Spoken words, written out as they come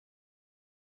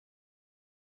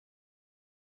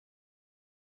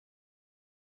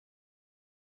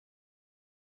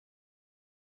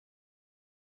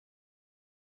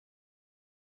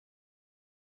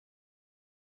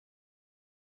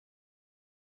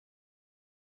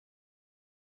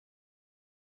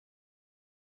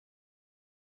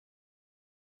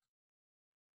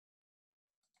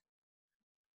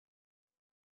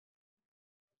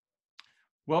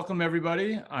Welcome,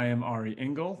 everybody. I am Ari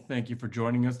Engel. Thank you for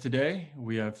joining us today.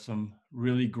 We have some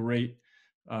really great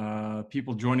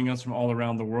people joining us from all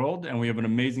around the world, and we have an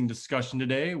amazing discussion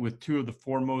today with two of the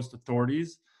foremost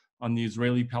authorities on the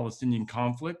Israeli-Palestinian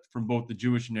conflict from both the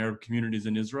Jewish and Arab communities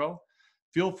in Israel.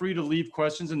 Feel free to leave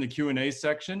questions in the Q&A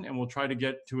section, and we'll try to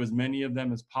get to as many of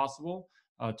them as possible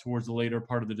towards the later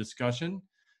part of the discussion.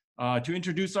 To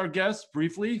introduce our guests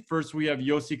briefly, first we have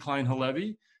Yossi Klein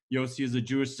Halevi. Yossi is a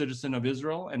Jewish citizen of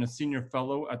Israel and a senior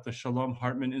fellow at the Shalom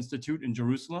Hartman Institute in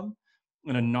Jerusalem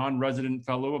and a non-resident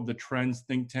fellow of the Trends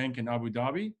think tank in Abu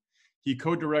Dhabi. He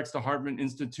co-directs the Hartman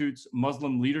Institute's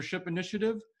Muslim Leadership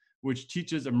Initiative, which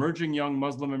teaches emerging young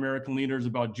Muslim American leaders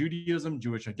about Judaism,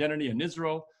 Jewish identity, and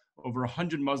Israel. Over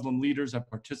 100 Muslim leaders have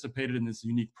participated in this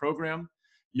unique program.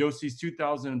 Yossi's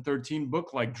 2013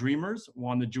 book, Like Dreamers,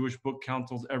 won the Jewish Book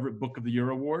Council's Everett Book of the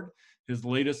Year Award. His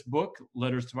latest book,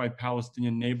 Letters to My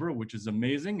Palestinian Neighbor, which is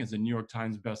amazing, is a New York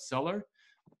Times bestseller.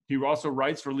 He also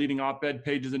writes for leading op-ed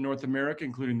pages in North America,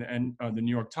 including the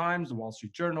New York Times, the Wall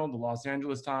Street Journal, the Los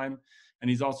Angeles Times, and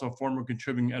he's also a former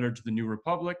contributing editor to the New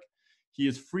Republic. He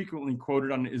is frequently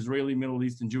quoted on Israeli, Middle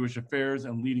East, and Jewish affairs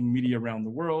and leading media around the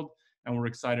world, and we're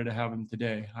excited to have him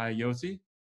today. Hi, Yossi.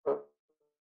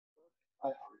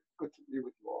 Hi, good to be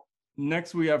with you all.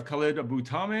 Next, we have Khaled Abu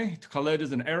Toameh. Khaled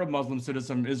is an Arab Muslim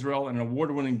citizen of Israel and an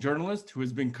award-winning journalist who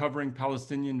has been covering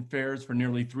Palestinian affairs for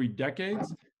nearly 3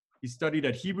 decades. He studied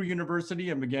at Hebrew University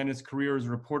and began his career as a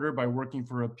reporter by working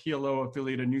for a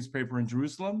PLO-affiliated newspaper in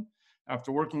Jerusalem.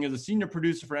 After working as a senior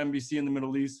producer for NBC in the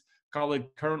Middle East, Khaled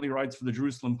currently writes for the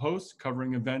Jerusalem Post,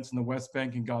 covering events in the West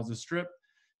Bank and Gaza Strip.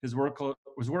 His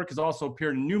work has also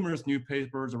appeared in numerous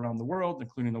newspapers around the world,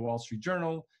 including the Wall Street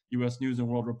Journal, U.S. News and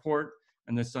World Report,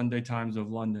 and the Sunday Times of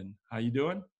London. How you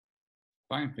doing?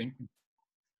 Fine, thank you.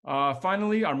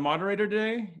 Finally, our moderator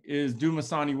today is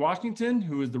Dumisani Washington,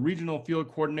 who is the Regional Field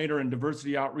Coordinator and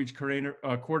Diversity Outreach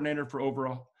Coordinator for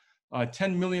over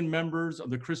 10 million members of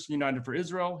the Christian United for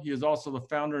Israel. He is also the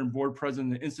founder and board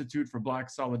president of the Institute for Black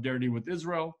Solidarity with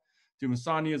Israel.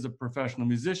 Dumisani is a professional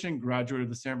musician, graduate of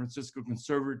the San Francisco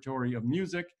Conservatory of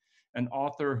Music, and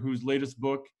author whose latest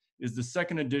book is the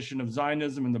second edition of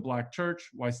Zionism in the Black Church,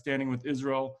 Why Standing with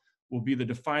Israel Will Be the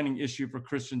Defining Issue for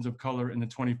Christians of Color in the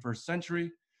 21st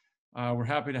Century. We're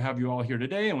happy to have you all here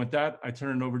today. And with that, I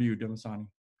turn it over to you, Dumisani.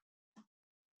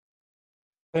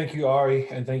 Thank you, Ari,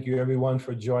 and thank you everyone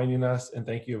for joining us. And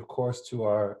thank you, of course, to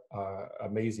our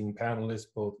amazing panelists,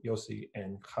 both Yossi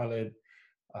and Khaled.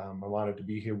 I'm honored to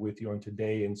be here with you on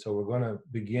today. And so we're going to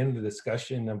begin the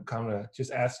discussion. I'm kind of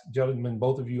just ask gentlemen,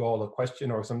 both of you all a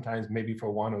question, or sometimes maybe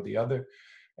for one or the other,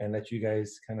 and let you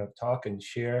guys kind of talk and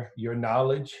share your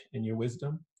knowledge and your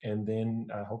wisdom. And then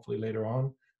hopefully later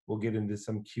on, we'll get into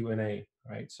some Q&A,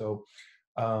 right? So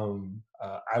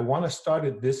I want to start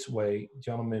it this way,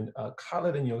 gentlemen.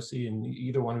 Khaled and Yossi, and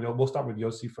either one of you, we'll start with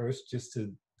Yossi first,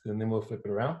 and then we'll flip it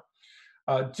around.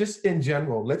 Just in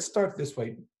general, let's start this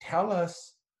way. Tell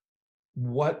us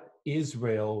what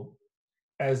Israel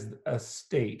as a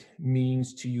state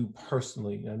means to you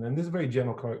personally. And then this is a very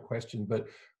general question, but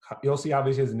Yossi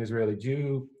obviously is an Israeli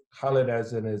Jew, Khaled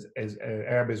as an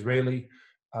Arab Israeli.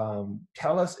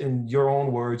 Tell us in your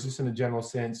own words, just in a general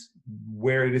sense,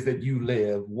 where it is that you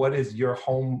live. What is your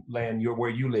homeland, where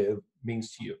you live,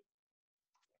 means to you?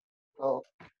 Well,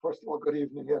 first of all, good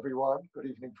evening, everyone. Good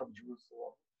evening from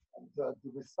Jerusalem. And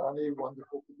Dumisani,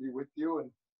 wonderful to be with you. And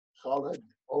Khaled,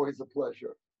 always a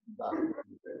pleasure.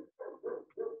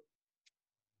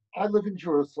 I live in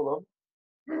Jerusalem,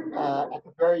 at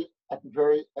the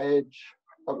very edge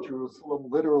of Jerusalem,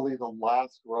 literally the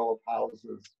last row of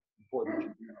houses before the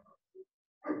Jews.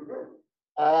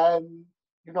 And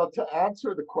to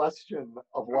answer the question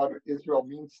of what Israel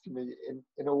means to me,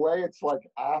 in a way, it's like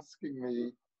asking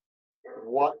me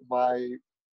what my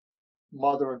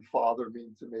mother and father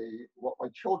mean to me, what my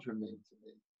children mean to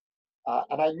me.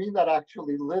 And I mean that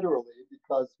actually literally,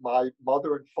 because my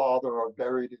mother and father are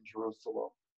buried in Jerusalem,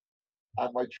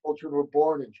 and my children were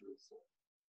born in Jerusalem.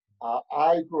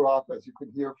 I grew up, as you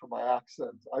can hear from my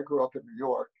accent, I grew up in New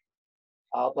York,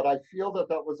 but I feel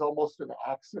that was almost an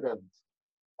accident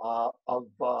of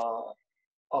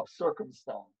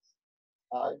circumstance.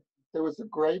 There was a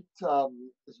great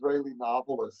Israeli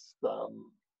novelist,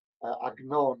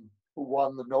 Agnon, who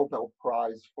won the Nobel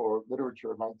Prize for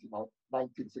Literature in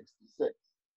 1966.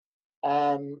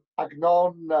 And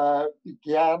Agnon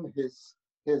began his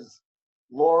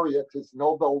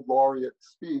Nobel laureate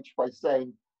speech by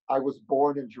saying, "I was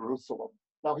born in Jerusalem."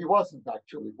 Now, he wasn't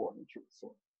actually born in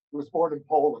Jerusalem. He was born in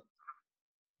Poland.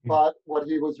 But what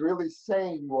he was really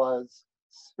saying was,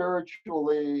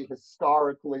 spiritually,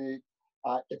 historically,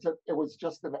 It was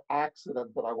just an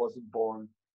accident that I wasn't born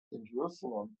in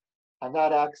Jerusalem, and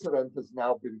that accident has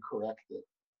now been corrected.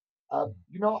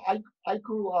 I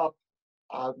grew up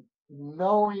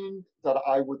knowing that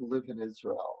I would live in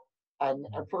Israel, and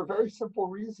for a very simple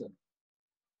reason.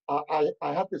 I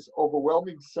had this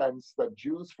overwhelming sense that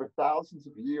Jews for thousands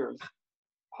of years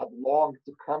had longed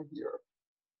to come here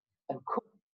and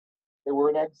couldn't. They were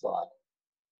in exile.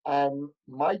 And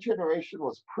my generation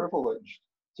was privileged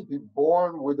to be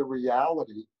born with the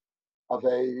reality of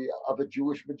a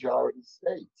Jewish majority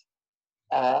state.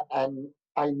 And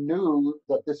I knew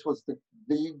that this was the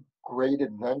great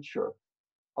adventure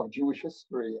of Jewish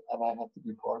history, and I had to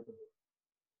be part of it.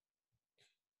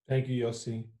 Thank you,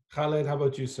 Yossi. Khaled, how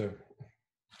about you, sir?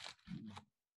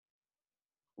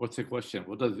 What's the question?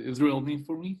 What does Israel mean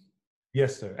for me?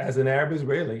 Yes, sir. As an Arab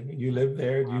Israeli, you live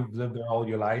there. You've lived there all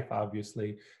your life,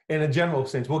 obviously. In a general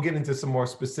sense, we'll get into some more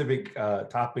specific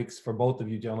topics for both of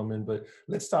you gentlemen, but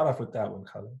let's start off with that one,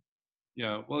 Khaled.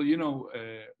 Yeah, well,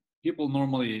 people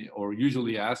normally or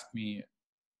usually ask me,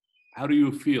 how do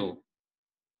you feel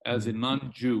as a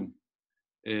non-Jew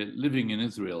living in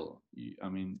Israel? I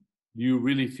mean, do you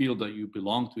really feel that you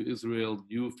belong to Israel? Do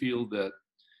you feel that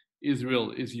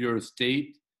Israel is your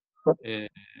state?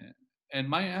 And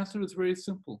my answer is very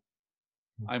simple.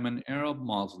 I'm an Arab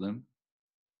Muslim,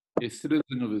 a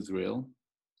citizen of Israel,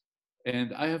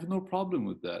 and I have no problem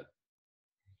with that.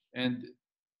 And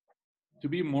to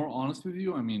be more honest with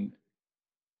you, I mean,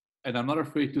 and I'm not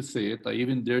afraid to say it, I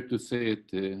even dare to say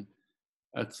it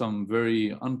at some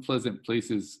very unpleasant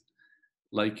places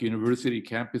like university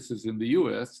campuses in the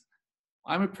US,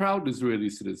 I'm a proud Israeli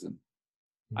citizen.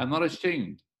 I'm not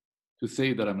ashamed to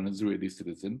say that I'm an Israeli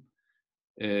citizen.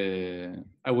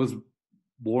 I was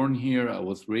born here, I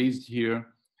was raised here,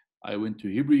 I went to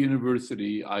Hebrew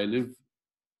University, I live,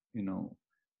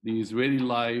 the Israeli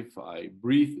life, I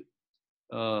breathe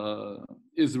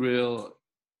Israel.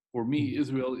 For me,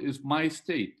 Israel is my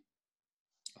state.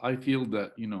 I feel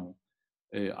that,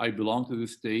 I belong to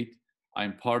this state,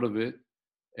 I'm part of it,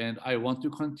 and I want to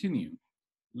continue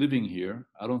living here.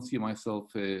 I don't see myself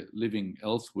living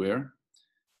elsewhere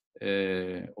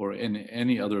or in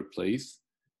any other place.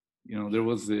 There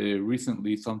was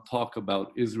recently some talk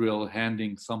about Israel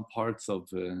handing some parts of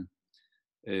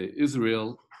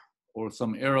Israel or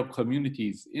some Arab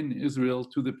communities in Israel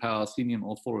to the Palestinian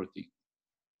Authority.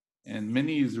 And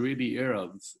many Israeli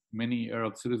Arabs, many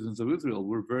Arab citizens of Israel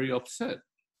were very upset.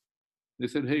 They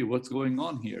said, hey, what's going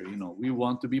on here? We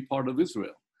want to be part of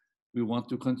Israel. We want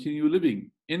to continue living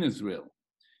in Israel.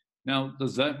 Now,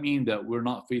 does that mean that we're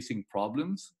not facing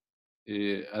problems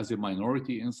as a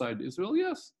minority inside Israel?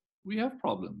 Yes, we have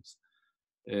problems.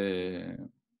 Is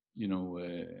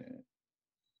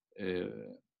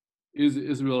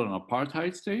Israel an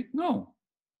apartheid state? No,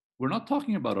 we're not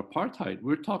talking about apartheid.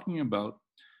 We're talking about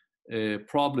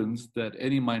problems that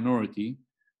any minority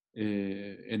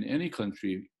in any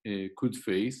country could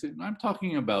face. And I'm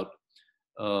talking about,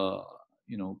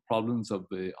 problems of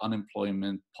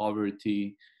unemployment,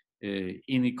 poverty,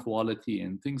 inequality,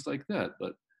 and things like that.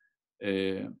 But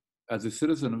as a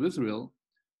citizen of Israel,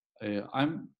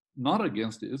 I'm not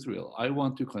against Israel. I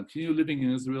want to continue living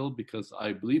in Israel because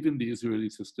I believe in the Israeli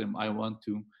system. I want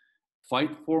to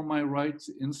fight for my rights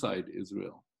inside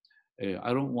Israel.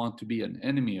 I don't want to be an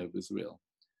enemy of Israel.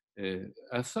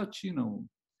 As such,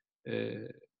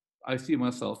 I see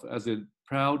myself as a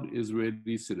proud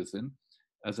Israeli citizen,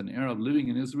 as an Arab living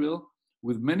in Israel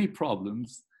with many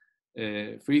problems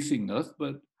facing us,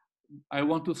 but I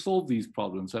want to solve these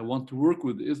problems. I want to work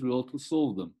with Israel to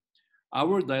solve them.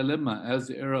 Our dilemma as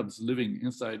Arabs living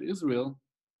inside Israel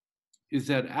is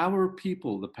that our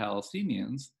people, the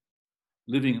Palestinians,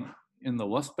 living in the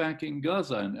West Bank and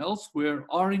Gaza and elsewhere,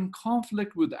 are in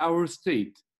conflict with our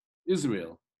state,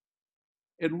 Israel.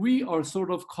 And we are sort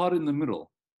of caught in the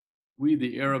middle, we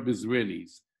the Arab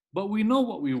Israelis. But we know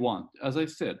what we want. As I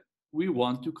said, we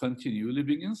want to continue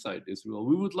living inside Israel.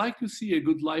 We would like to see a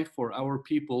good life for our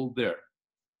people there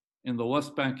in the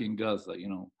West Bank and Gaza,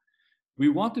 We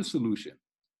want a solution.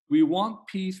 We want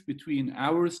peace between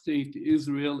our state,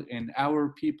 Israel, and our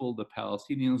people, the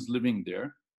Palestinians living there.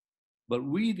 But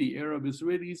we, the Arab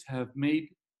Israelis, have made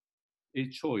a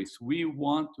choice. We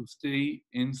want to stay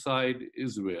inside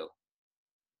Israel.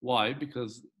 Why?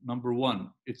 Because number one,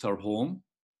 it's our home,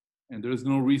 and there is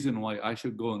no reason why I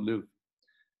should go and live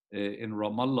in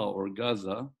Ramallah or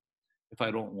Gaza if I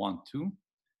don't want to.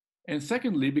 And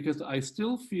secondly, because I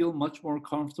still feel much more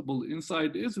comfortable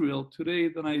inside Israel today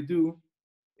than I do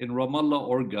in Ramallah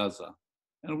or Gaza.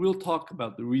 And we'll talk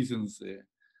about the reasons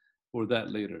for that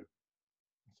later.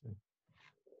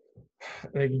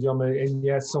 Thank you, gentlemen. And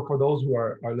yes, so for those who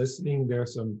are listening, there are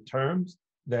some terms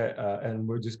that, and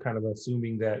we're just kind of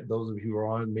assuming that those of you who are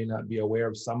on may not be aware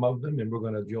of some of them, and we're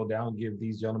going to drill down, give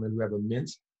these gentlemen who have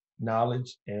immense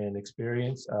knowledge and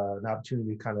experience an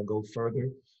opportunity to kind of go further.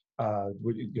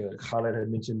 Khaled had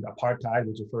mentioned apartheid,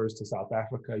 which refers to South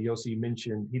Africa. Yossi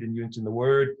mentioned, he didn't mention the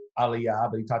word aliyah,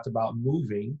 but he talked about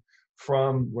moving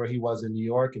from where he was in New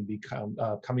York and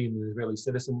becoming an Israeli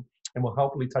citizen. And we'll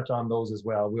hopefully touch on those as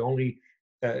well. We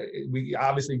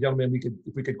obviously, gentlemen,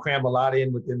 if we could cram a lot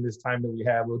in within this time that we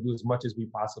have, we'll do as much as we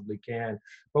possibly can.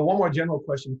 But one more general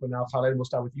question for now, Khaled, we'll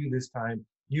start with you this time.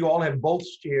 You all have both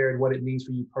shared what it means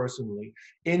for you personally.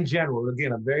 In general,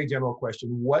 again, a very general question,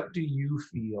 what do you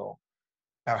feel,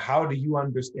 or how do you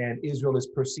understand Israel is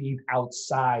perceived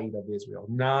outside of Israel,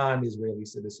 non-Israeli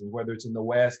citizens, whether it's in the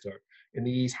West or in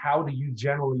the East? How do you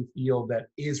generally feel that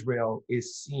Israel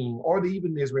is seen, or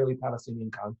even the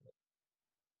Israeli-Palestinian conflict?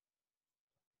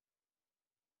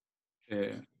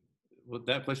 Well,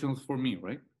 that question was for me,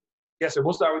 right? Yes, sir.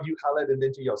 We'll start with you, Khaled, and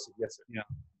then to Yossi. Yes, sir. Yeah.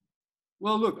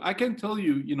 Well, look, I can tell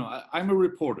you, I'm a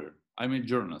reporter. I'm a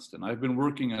journalist, and I've been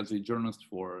working as a journalist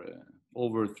for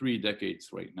over 3 decades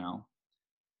right now,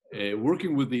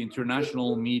 working with the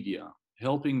international media,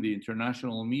 helping the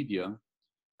international media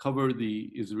cover the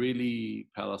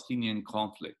Israeli-Palestinian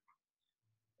conflict.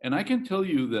 And I can tell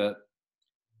you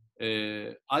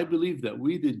that I believe that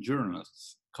we, the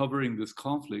journalists covering this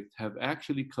conflict, have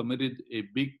actually committed a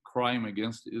big crime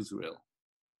against Israel.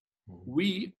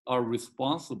 We are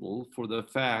responsible for the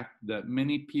fact that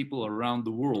many people around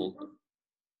the world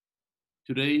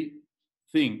today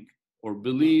think or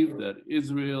believe that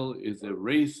Israel is a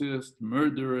racist,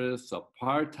 murderous,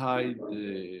 apartheid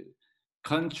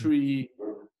country,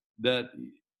 that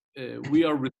we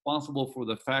are responsible for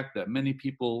the fact that many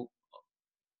people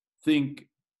think,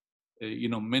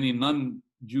 many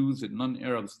non-Jews and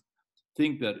non-Arabs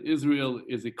think that Israel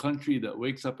is a country that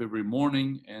wakes up every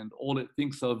morning and all it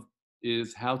thinks of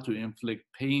is how to inflict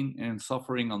pain and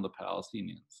suffering on the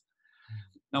Palestinians.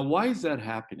 Now, why is that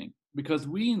happening? Because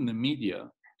we in the media,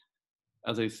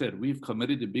 as I said, we've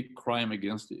committed a big crime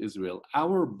against Israel.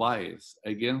 Our bias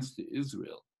against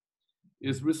Israel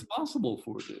is responsible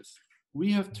for this.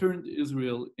 We have turned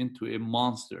Israel into a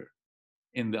monster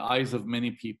in the eyes of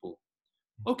many people.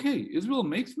 Okay, Israel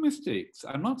makes mistakes.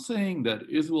 I'm not saying that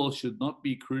Israel should not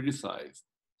be criticized.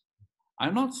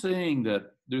 I'm not saying that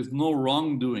there's no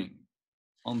wrongdoing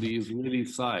on the Israeli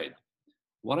side.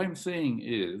 What I'm saying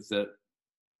is that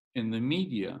in the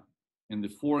media, in the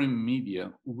foreign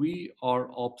media, we are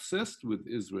obsessed with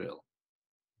Israel.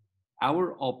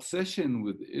 Our obsession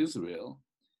with Israel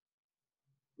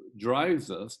drives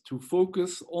us to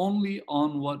focus only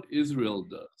on what Israel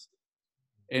does.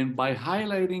 And by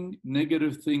highlighting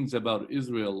negative things about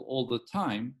Israel all the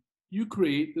time, you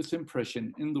create this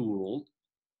impression in the world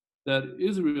that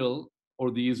Israel or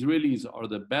the Israelis are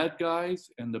the bad guys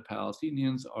and the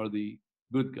Palestinians are the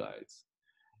good guys.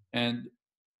 And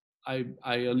I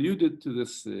alluded to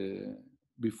this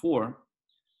before.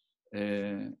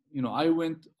 I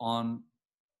went on,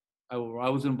 I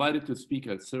was invited to speak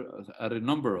at a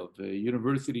number of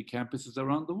university campuses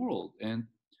around the world, and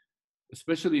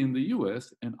especially in the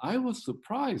US, and I was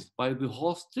surprised by the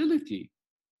hostility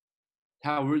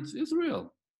towards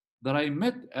Israel that I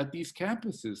met at these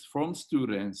campuses from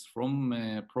students,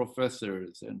 from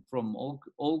professors, and from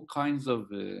all kinds of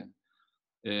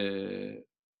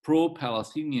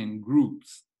pro-Palestinian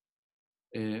groups.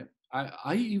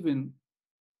 I even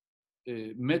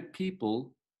met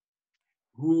people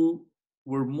who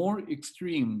were more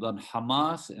extreme than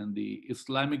Hamas and the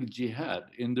Islamic Jihad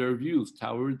in their views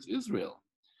towards Israel.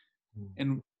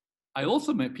 And I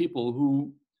also met people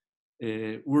who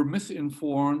were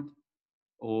misinformed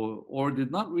or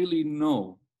did not really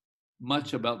know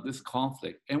much about this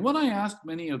conflict. And when I asked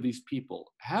many of these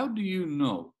people, how do you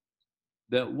know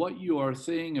that what you are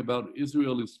saying about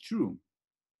Israel is true?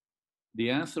 The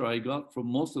answer I got from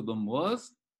most of them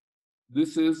was,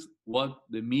 this is what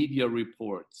the media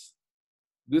reports.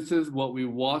 This is what we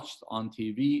watched on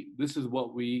TV. This is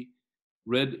what we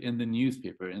read in the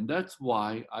newspaper. And that's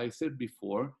why I said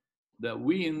before that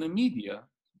we in the media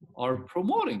are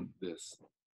promoting this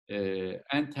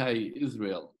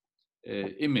anti-Israel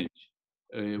image.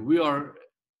 We are,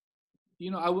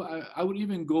 I would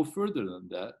even go further than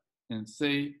that and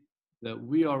say that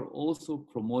we are also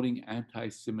promoting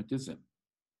anti-Semitism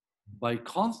by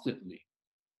constantly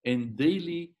and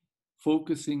daily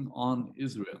focusing on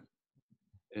Israel.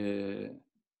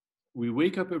 We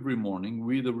wake up every morning,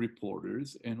 we the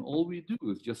reporters, and all we do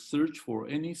is just search for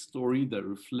any story that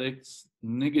reflects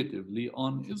negatively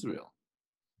on Israel.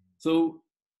 So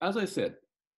as I said,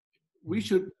 we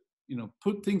should,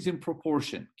 put things in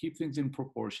proportion, keep things in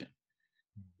proportion.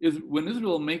 Is when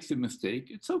Israel makes a mistake,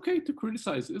 it's okay to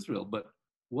criticize Israel, but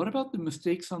what about the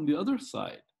mistakes on the other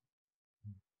side?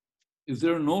 Is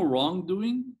there no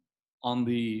wrongdoing on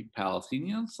the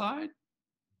Palestinian side?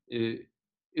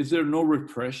 Is there no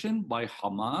repression by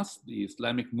Hamas, the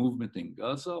Islamic movement in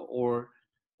Gaza, or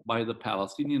by the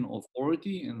Palestinian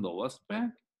Authority in the West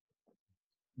Bank?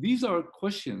 These are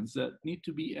questions that need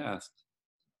to be asked.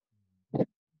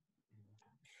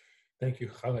 Thank you,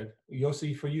 Khaled.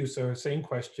 Yossi, for you, sir, same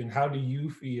question. How do you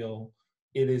feel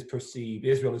it is perceived,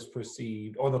 Israel is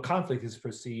perceived, or the conflict is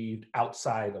perceived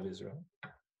outside of Israel?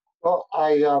 Well,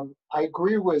 I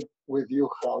agree with you,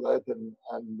 Khaled,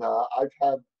 and I've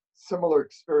had similar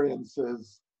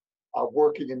experiences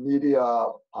working in media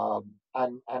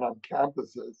and on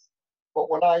campuses. But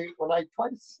when I try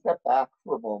to step back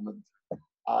for a moment,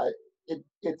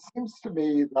 it seems to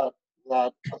me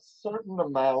that a certain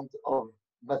amount of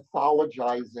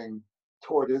mythologizing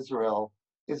toward Israel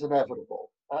is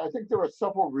inevitable. And I think there are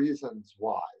several reasons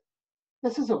why.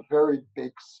 This is a very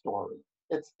big story.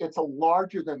 It's a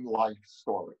larger than life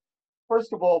story.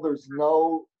 First of all, there's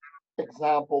no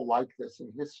example like this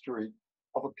in history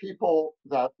of a people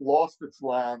that lost its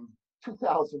land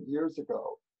 2,000 years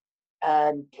ago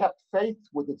and kept faith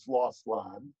with its lost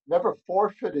land, never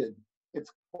forfeited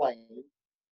its claim,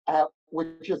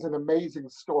 which is an amazing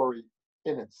story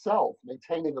in itself,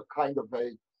 maintaining a kind of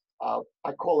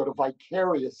I call it a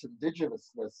vicarious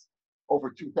indigenousness over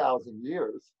 2,000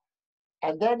 years.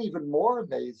 And then even more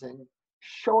amazing,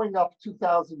 showing up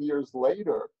 2,000 years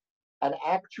later and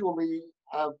actually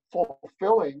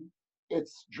fulfilling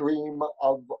its dream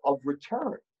of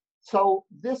return. So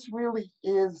this really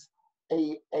is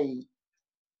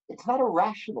it's not a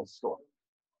rational story.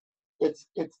 This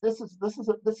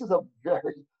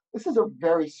is a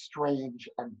very strange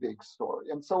and big story.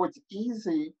 And so it's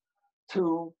easy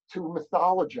to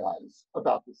mythologize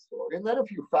about this story. And then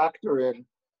if you factor in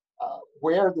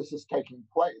where this is taking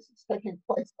place, it's taking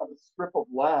place on a strip of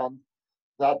land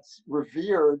that's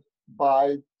revered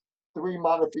by three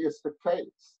monotheistic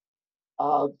faiths.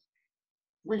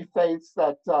 Three faiths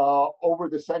that over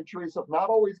the centuries have not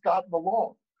always gotten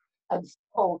along. And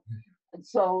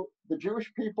so the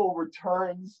Jewish people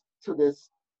returns to this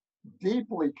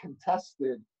deeply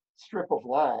contested strip of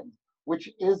land, which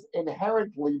is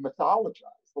inherently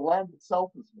mythologized. The land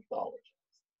itself is mythologized.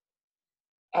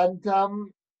 And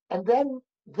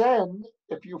then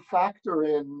if you factor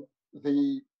in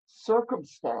the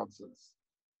circumstances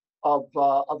of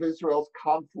Israel's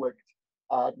conflict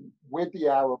with the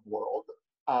Arab world,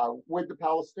 with the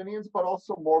Palestinians, but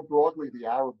also more broadly the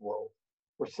Arab world,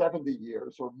 for 70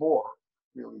 years or more,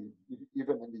 really,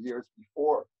 even in the years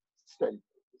before state.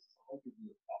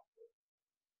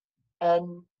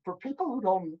 And for people who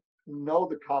don't know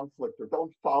the conflict or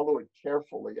don't follow it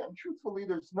carefully, and truthfully,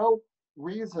 there's no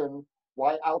reason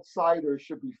why outsiders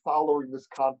should be following this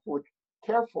conflict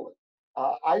carefully.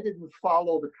 I didn't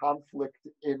follow the conflict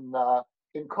in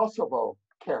Kosovo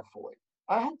carefully.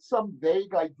 I had some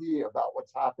vague idea about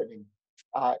what's happening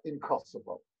in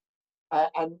Kosovo,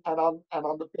 and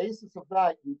on the basis of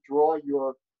that, you draw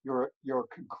your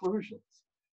conclusions.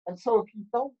 And so, if you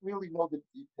don't really know the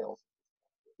details,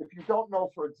 if you don't know,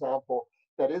 for example,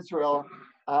 that Israel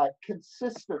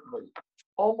consistently,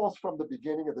 almost from the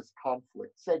beginning of this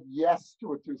conflict, said yes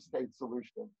to a two-state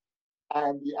solution,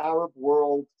 and the Arab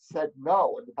world said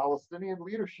no, and the Palestinian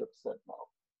leadership said no,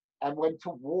 and went to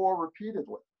war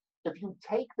repeatedly. If you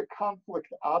take the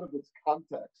conflict out of its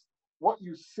context, what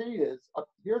you see is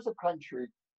here's a country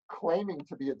claiming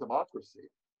to be a democracy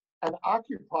and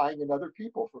occupying another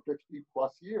people for 50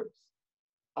 plus years.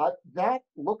 That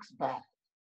looks bad.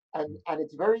 And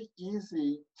it's very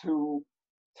easy to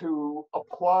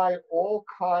apply all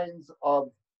kinds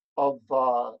of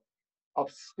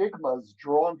stigmas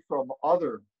drawn from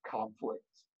other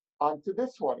conflicts onto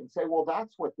this one and say, well,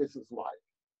 that's what this is like.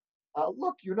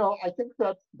 Look, I think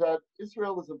that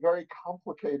Israel is a very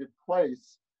complicated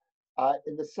place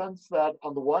in the sense that,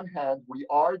 on the one hand, we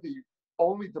are the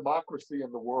only democracy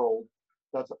in the world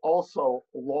that's also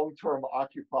a long-term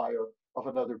occupier of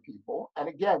another people. And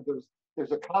again,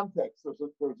 there's a context,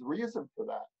 there's reason for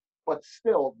that, but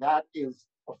still, that is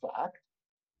a fact.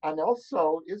 And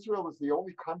also, Israel is the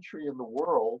only country in the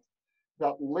world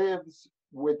that lives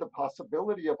with the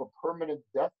possibility of a permanent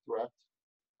death threat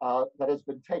that has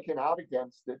been taken out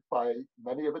against it by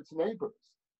many of its neighbors,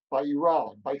 by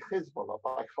Iran, by Hezbollah,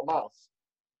 by Hamas.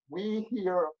 We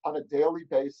hear on a daily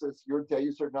basis, your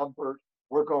days are numbered,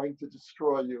 we're going to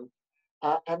destroy you.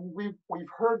 And we've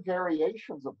heard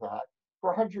variations of that for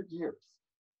 100 years.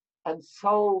 And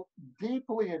so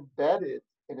deeply embedded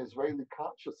in Israeli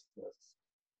consciousness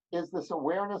is this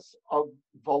awareness of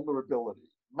vulnerability,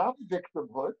 not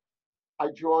victimhood. I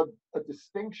draw a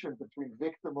distinction between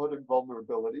victimhood and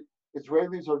vulnerability.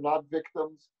 Israelis are not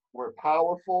victims. We're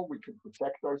powerful. We can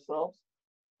protect ourselves,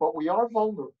 but we are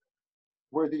vulnerable.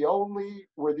 We're the only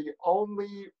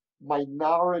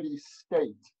minority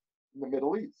state in the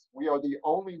Middle East. We are the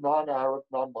only non-Arab,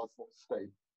 non-Muslim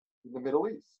state in the Middle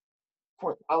East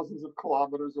for thousands of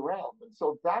kilometers around. And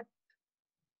so that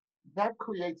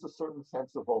creates a certain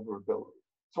sense of vulnerability.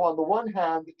 So on the one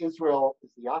hand, Israel is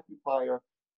the occupier.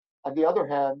 On the other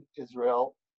hand,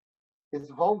 Israel is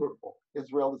vulnerable.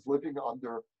 Israel is living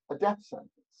under a death sentence.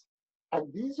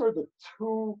 And these are the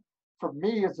two, for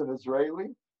me as an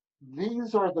Israeli,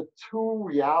 these are the two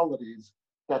realities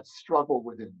that struggle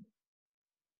within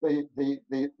me.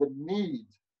 The need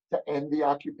to end the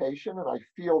occupation, and I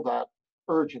feel that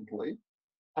urgently.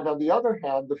 And on the other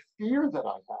hand, the fear that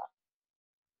I have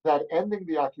that ending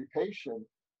the occupation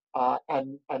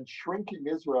and shrinking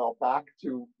Israel back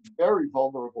to very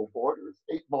vulnerable borders,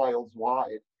 8 miles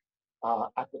wide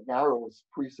at the narrowest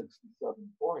pre-67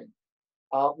 point,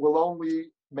 will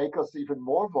only make us even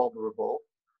more vulnerable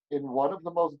in one of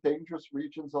the most dangerous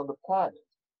regions on the planet.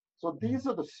 So these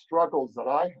are the struggles that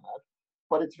I have,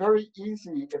 but it's very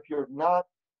easy if you're not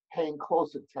paying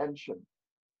close attention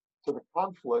to the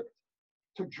conflict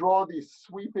to draw these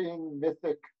sweeping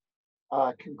mythic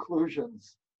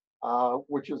conclusions,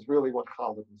 which is really what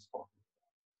Khaled was talking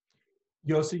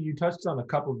about. Yossi, you touched on a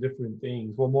couple of different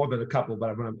things. Well, more than a couple, but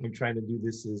I'm trying to do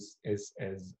this as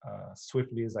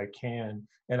swiftly as I can.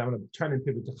 And I'm going to turn and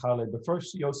pivot to Khaled. But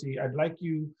first, Yossi, I'd like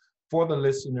you, for the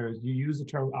listeners, you use the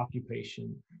term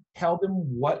occupation. Tell them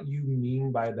what you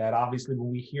mean by that. Obviously, when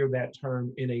we hear that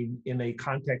term in a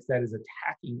context that is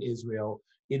attacking Israel,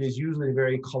 it is usually a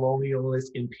very colonialist,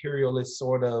 imperialist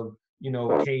sort of,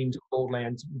 came to old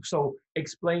lands. So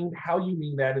explain how you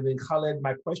mean that. And then Khaled,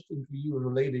 my question for you is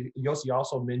related. Yossi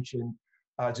also mentioned,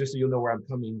 just so you'll know where I'm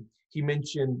coming, he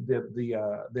mentioned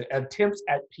the attempts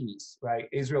at peace, right?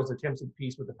 Israel's attempts at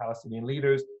peace with the Palestinian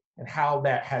leaders and how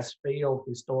that has failed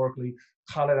historically.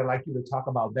 Khaled, I'd like you to talk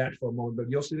about that for a moment. But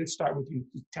Yossi, let's start with you.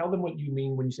 Tell them what you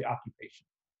mean when you say occupation.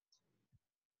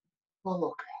 Well,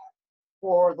 look,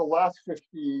 for the last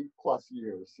 50 plus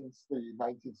years, since the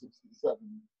 1967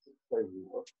 Six-Day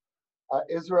War,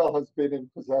 Israel has been in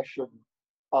possession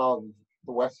of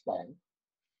the West Bank,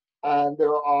 and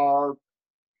there are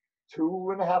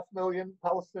 2.5 million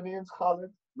Palestinians,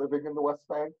 Khaled, living in the West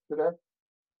Bank today.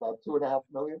 About 2.5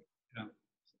 million. Yeah.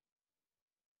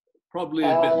 Probably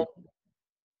a bit.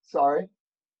 Sorry.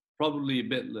 Probably a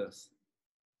bit less.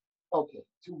 Okay,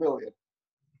 2 million.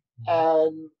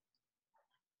 And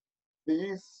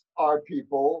these are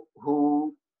people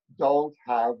who don't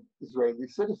have Israeli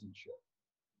citizenship.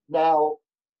 Now,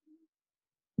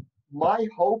 my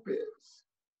hope is,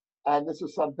 and this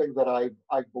is something that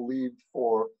I've believed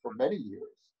for many years,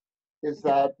 is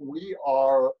that we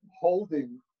are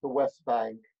holding the West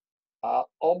Bank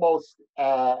almost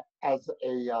as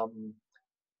a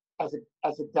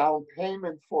down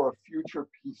payment for a future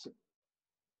peace agreement.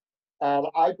 And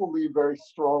I believe very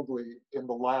strongly in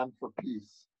the Land for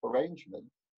Peace arrangement.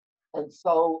 And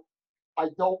so I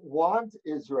don't want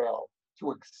Israel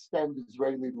to extend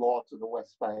Israeli law to the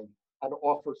West Bank and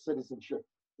offer citizenship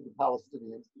to the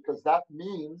Palestinians, because that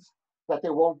means that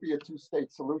there won't be a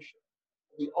two-state solution.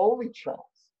 The only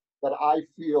chance that I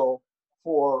feel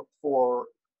for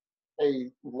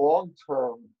a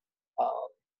long-term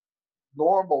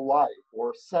normal life,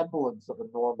 or semblance of a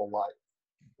normal life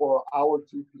for our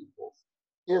two peoples,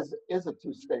 is a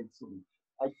two-state solution.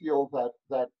 I feel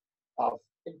that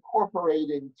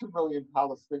incorporating 2 million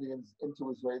Palestinians into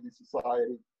Israeli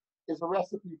society is a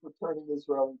recipe for turning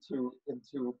Israel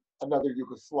into another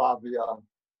Yugoslavia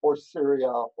or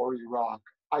Syria or Iraq.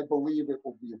 I believe it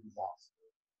will be a disaster.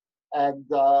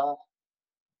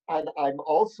 And I'm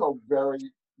also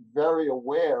very, very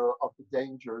aware of the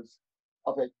dangers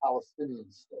of a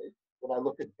Palestinian state. When I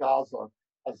look at Gaza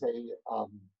as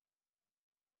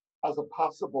a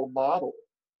possible model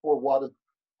for what a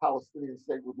Palestinian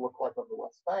state would look like on the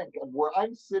West Bank. And where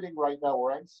I'm sitting right now,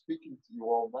 where I'm speaking to you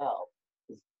all now,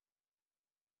 is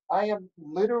I am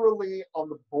literally on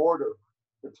the border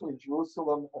between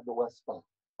Jerusalem and the West Bank.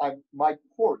 My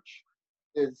porch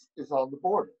is on the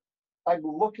border. I'm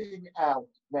looking out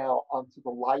now onto the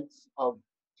lights of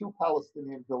 2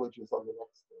 Palestinian villages on the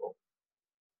next hill.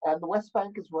 And the West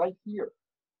Bank is right here.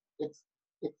 It's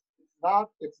not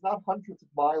hundreds of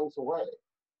miles away.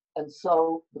 And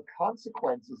so the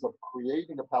consequences of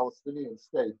creating a Palestinian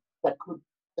state that could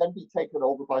then be taken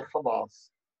over by Hamas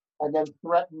and then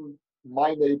threaten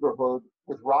my neighborhood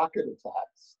with rocket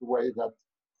attacks, the way that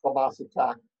Hamas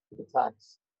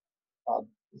attacks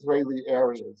Israeli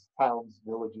areas, towns,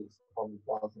 villages on the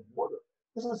Gaza border.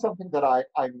 This is something that I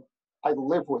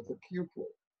live with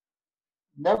acutely.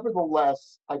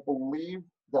 Nevertheless, I believe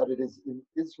that it is in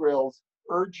Israel's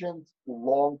urgent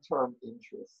long-term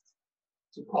interest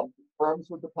to come to terms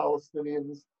with the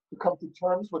Palestinians, to come to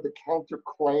terms with the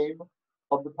counterclaim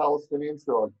of the Palestinians.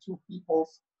 There are two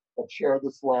peoples that share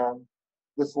this land.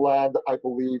 This land, I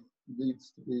believe,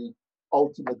 needs to be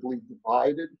ultimately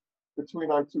divided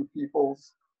between our two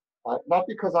peoples. Not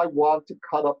because I want to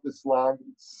cut up this land.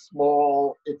 It's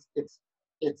small.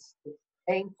 It's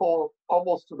painful,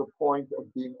 almost to the point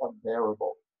of being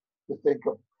unbearable to think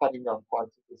of cutting up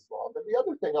parts of this land. And the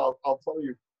other thing I'll tell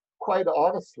you, quite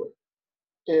honestly,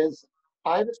 is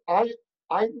I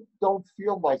don't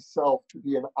feel myself to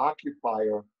be an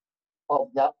occupier of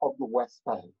the West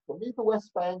Bank. For me, the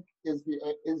West Bank is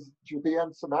Judea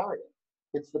and Samaria.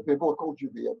 It's the biblical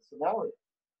Judea and Samaria.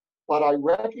 But I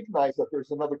recognize that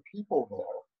there's another people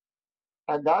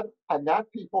there, and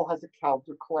that people has a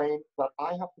counterclaim that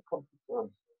I have to come to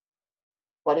terms with.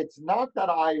 But it's not that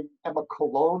I am a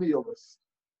colonialist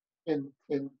in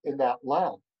that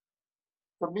land.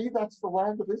 For me, that's the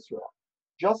land of Israel.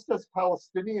 Just as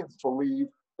Palestinians believe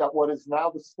that what is now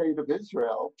the state of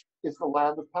Israel is the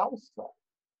land of Palestine.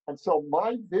 And so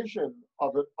my vision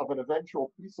of an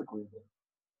eventual peace agreement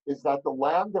is that the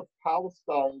land of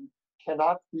Palestine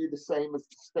cannot be the same as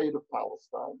the state of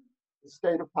Palestine. The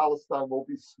state of Palestine will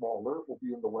be smaller, will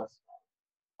be in the West Bank.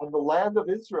 And the land of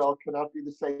Israel cannot be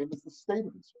the same as the state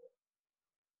of Israel.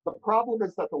 The problem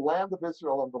is that the land of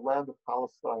Israel and the land of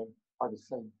Palestine are the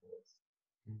same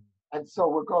place. And so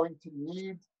we're going to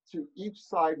need to, each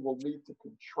side will need to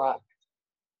contract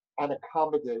and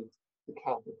accommodate the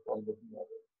counterclaim of the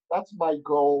other. That's my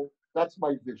goal. That's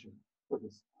my vision for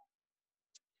this.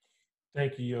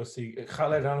 Thank you, Yossi.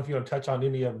 Khaled, I don't know if you want to touch on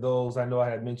any of those. I know I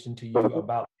had mentioned to you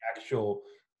about the actual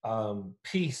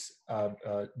peace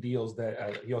deals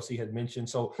that Yossi had mentioned.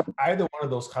 So either one of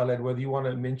those, Khaled, whether you want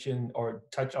to mention or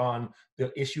touch on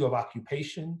the issue of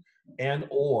occupation and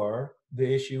or the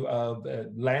issue of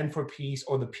land for peace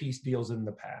or the peace deals in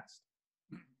the past.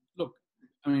 Look,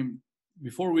 I mean,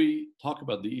 before we talk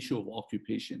about the issue of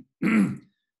occupation,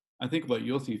 I think what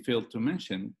Yossi failed to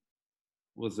mention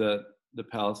was that the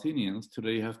Palestinians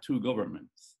today have two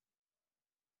governments,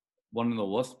 one in the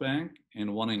West Bank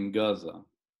and one in Gaza.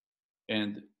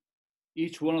 And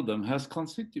each one of them has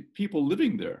constituted people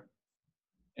living there.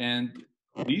 And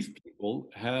these people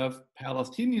have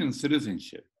Palestinian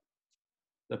citizenship.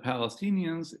 The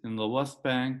Palestinians in the West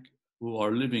Bank who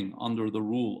are living under the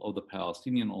rule of the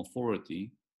Palestinian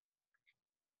Authority,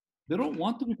 they don't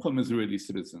want to become Israeli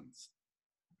citizens.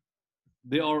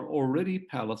 They are already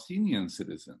Palestinian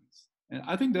citizens. And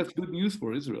I think that's good news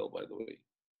for Israel, by the way,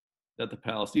 that the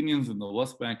Palestinians in the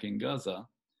West Bank and Gaza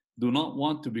do not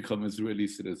want to become Israeli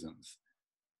citizens.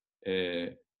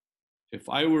 If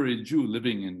I were a Jew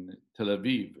living in Tel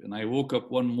Aviv and I woke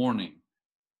up one morning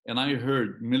and I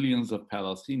heard millions of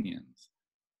Palestinians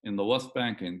in the West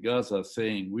Bank and Gaza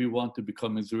saying, we want to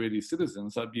become Israeli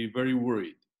citizens, I'd be very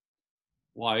worried.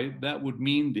 Why? That would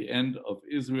mean the end of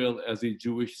Israel as a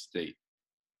Jewish state.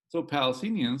 So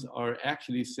Palestinians are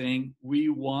actually saying, we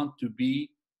want to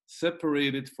be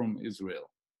separated from Israel,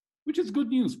 which is good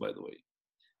news, by the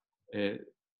way.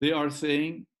 They are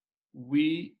saying,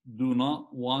 we do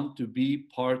not want to be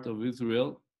part of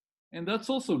Israel, and that's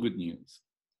also good news.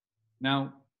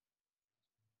 Now,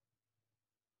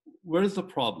 where is the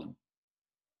problem?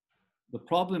 The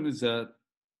problem is that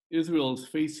Israel is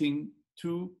facing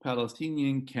two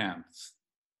Palestinian camps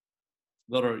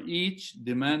that are each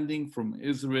demanding from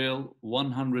Israel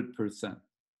 100%.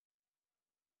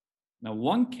 Now,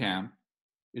 one camp,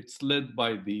 it's led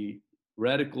by the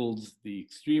radicals, the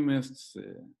extremists,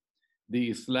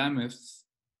 the Islamists.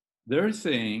 They're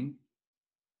saying,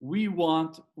 we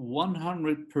want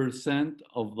 100%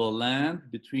 of the land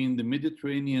between the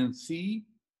Mediterranean Sea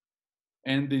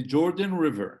and the Jordan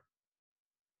River.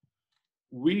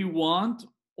 We want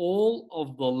all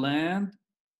of the land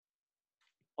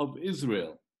of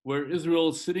Israel, where Israel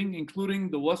is sitting,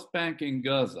 including the West Bank and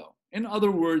Gaza. In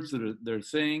other words, they're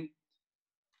saying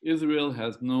Israel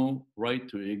has no right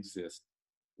to exist.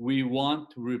 We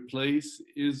want to replace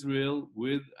Israel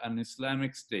with an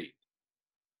Islamic state.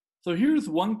 So here's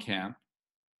one camp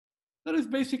that is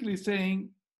basically saying,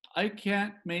 I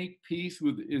can't make peace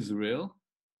with Israel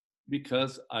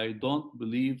because I don't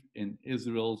believe in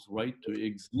Israel's right to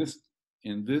exist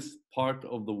in this part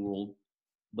of the world.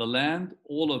 The land,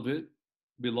 all of it,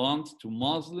 belongs to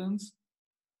Muslims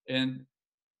and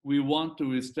we want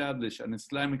to establish an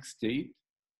Islamic state.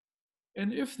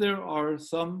 And if there are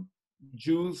some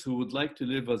Jews who would like to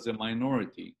live as a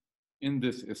minority in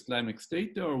this Islamic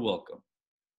state, they are welcome.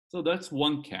 So that's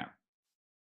one camp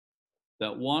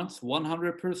that wants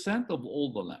 100% of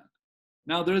all the land.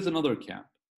 Now there is another camp.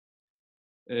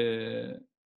 In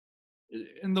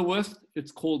the West,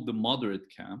 it's called the moderate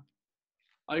camp.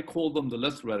 I call them the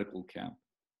less radical camp.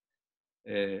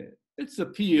 It's a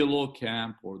PLO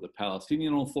camp or the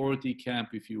Palestinian Authority camp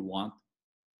if you want,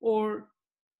 or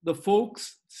the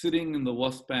folks sitting in the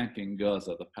West Bank and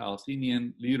Gaza, the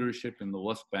Palestinian leadership in the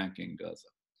West Bank and Gaza.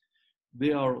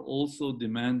 They are also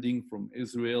demanding from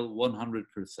Israel 100%.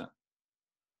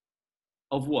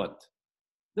 Of what?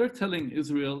 They're telling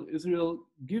Israel,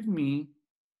 give me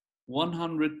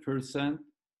 100%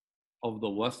 of the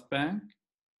West Bank,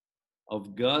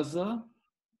 of Gaza,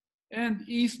 and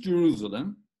East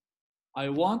Jerusalem. I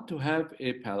want to have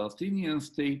a Palestinian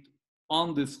state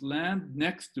on this land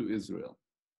next to Israel.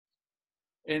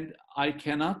 And I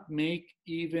cannot make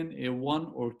even a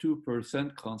 1 or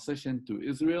 2% concession to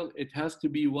Israel. It has to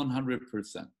be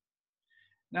 100%.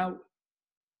 Now,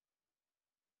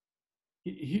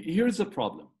 here's the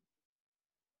problem.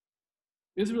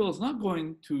 Israel is not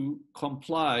going to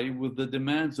comply with the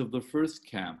demands of the first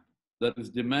camp that is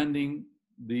demanding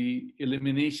the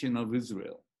elimination of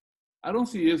Israel. I don't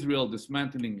see Israel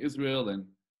dismantling Israel and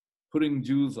putting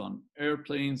Jews on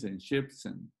airplanes and ships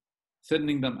and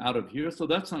sending them out of here, so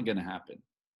that's not going to happen.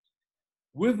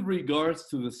 With regards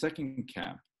to the second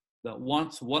camp that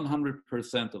wants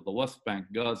 100% of the West Bank,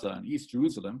 Gaza, and East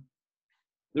Jerusalem,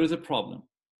 there's a problem.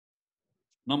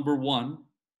 Number one,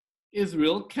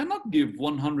 Israel cannot give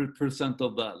 100%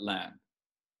 of that land,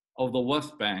 of the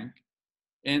West Bank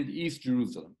and East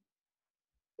Jerusalem.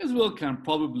 Israel can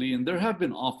probably, and there have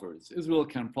been offers, Israel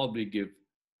can probably give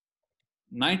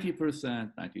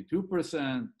 90%,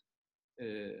 92%,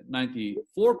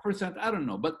 94%, I don't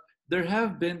know, but there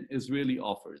have been Israeli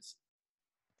offers.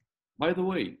 By the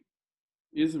way,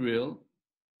 Israel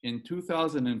in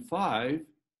 2005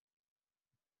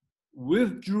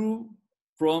 withdrew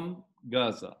from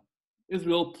Gaza.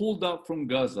 Israel pulled out from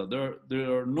Gaza.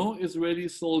 There are no Israeli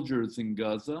soldiers in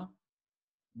Gaza.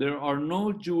 There are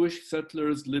no Jewish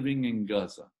settlers living in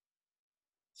Gaza.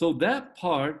 So that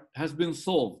part has been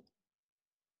solved.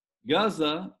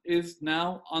 Gaza is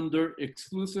now under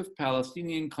exclusive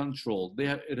Palestinian control.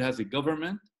 It has a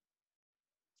government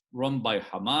run by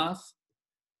Hamas.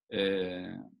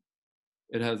 There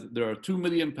are 2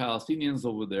 million Palestinians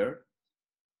over there.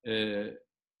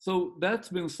 So that's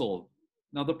been solved.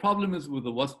 Now the problem is with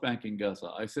the West Bank and Gaza.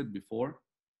 I said before,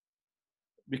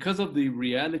 because of the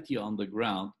reality on the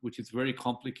ground, which is very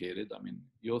complicated. I mean,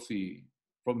 Yossi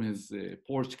from his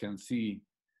porch can see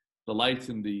the lights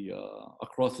in the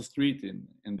across the street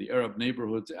in the Arab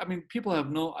neighborhoods. I mean, people have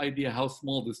no idea how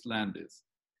small this land is.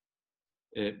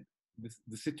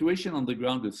 The situation on the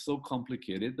ground is so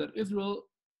complicated that Israel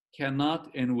cannot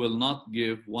and will not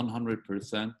give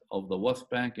 100% of the West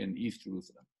Bank and East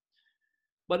Jerusalem.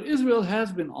 But Israel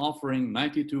has been offering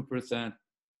 92%,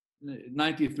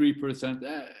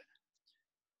 93%.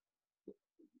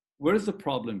 Where's the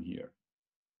problem here?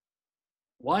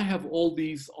 Why have all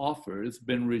these offers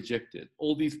been rejected?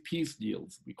 All these peace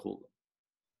deals, we call them.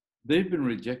 They've been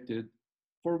rejected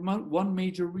for one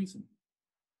major reason.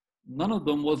 None of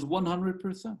them was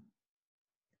 100%.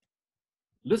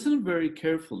 Listen very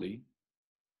carefully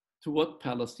to what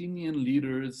Palestinian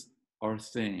leaders are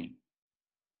saying.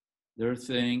 They're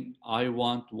saying, I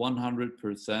want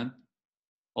 100%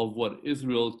 of what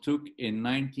Israel took in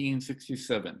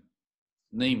 1967,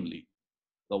 namely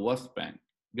the West Bank,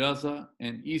 Gaza,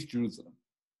 and East Jerusalem.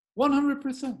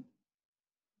 100%.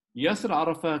 Yasser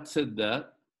Arafat said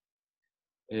that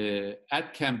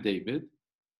at Camp David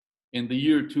in the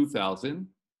year 2000,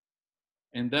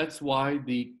 and that's why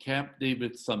the Camp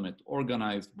David summit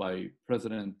organized by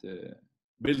President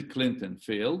Bill Clinton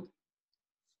failed.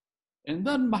 And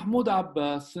then Mahmoud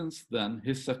Abbas, since then,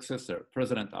 his successor,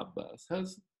 President Abbas,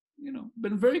 has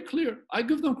been very clear. I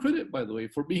give them credit, by the way,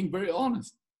 for being very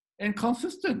honest and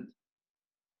consistent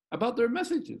about their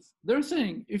messages. They're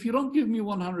saying, if you don't give me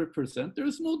 100%,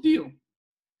 there's no deal.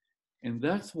 And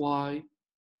that's why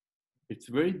it's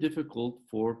very difficult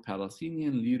for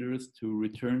Palestinian leaders to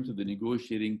return to the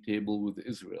negotiating table with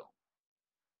Israel.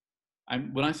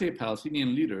 When I say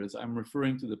Palestinian leaders, I'm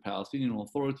referring to the Palestinian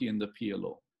Authority and the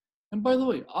PLO. And by the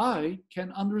way, I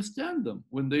can understand them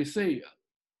when they say,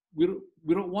 we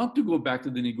don't want to go back to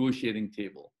the negotiating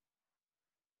table.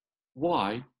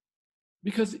 Why?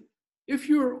 Because if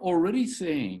you're already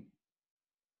saying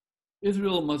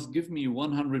Israel must give me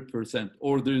 100%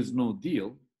 or there is no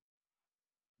deal,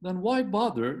 then why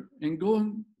bother and go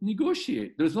and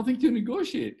negotiate? There's nothing to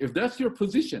negotiate if that's your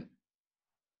position.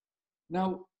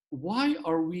 Now, why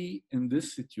are we in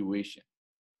this situation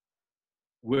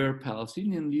where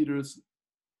Palestinian leaders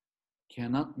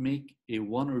cannot make a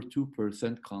 1 or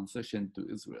 2% concession to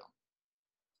Israel?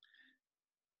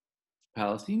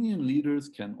 Palestinian leaders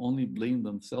can only blame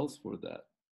themselves for that.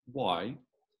 Why?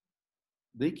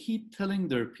 They keep telling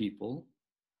their people,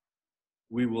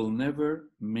 we will never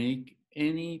make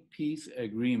any peace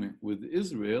agreement with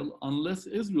Israel unless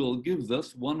Israel gives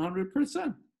us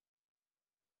 100%.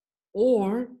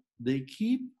 Or they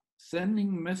keep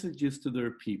sending messages to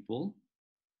their people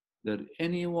that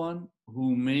anyone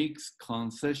who makes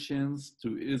concessions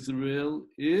to Israel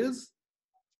is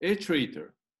a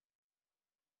traitor.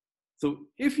 So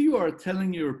if you are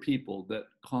telling your people that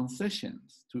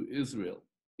concessions to Israel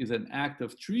is an act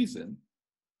of treason,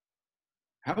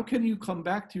 how can you come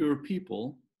back to your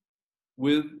people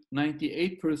with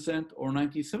 98% or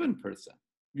 97%?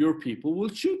 Your people will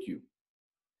shoot you.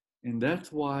 And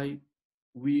that's why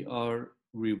we are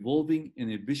revolving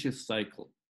in a vicious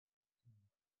cycle.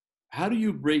 How do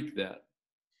you break that?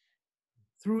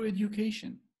 Through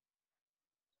education.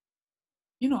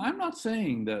 You know, I'm not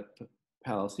saying that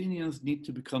Palestinians need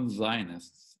to become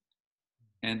Zionists.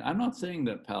 And I'm not saying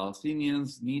that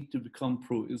Palestinians need to become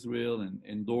pro-Israel and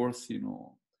endorse,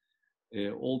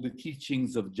 all the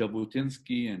teachings of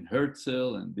Jabotinsky and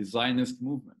Herzl and the Zionist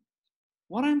movement.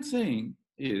 What I'm saying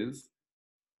is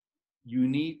you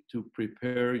need to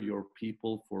prepare your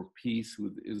people for peace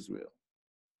with Israel.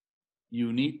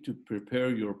 You need to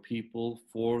prepare your people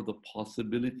for the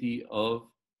possibility of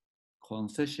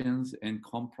concessions and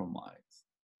compromise.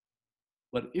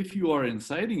 But if you are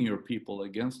inciting your people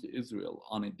against Israel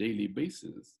on a daily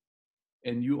basis,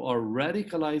 and you are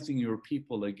radicalizing your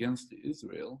people against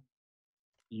Israel,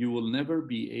 you will never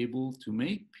be able to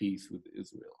make peace with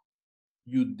Israel.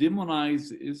 You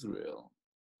demonize Israel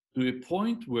to a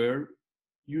point where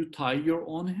you tie your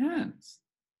own hands.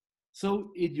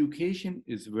 So education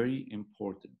is very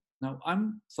important. Now,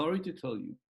 I'm sorry to tell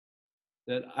you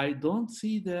that I don't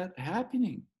see that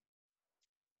happening.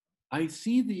 I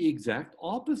see the exact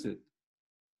opposite.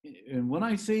 And when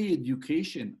I say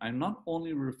education, I'm not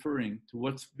only referring to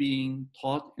what's being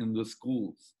taught in the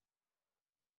schools.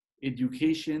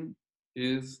 Education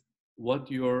is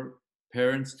what your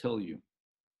parents tell you.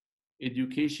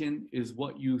 Education is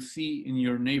what you see in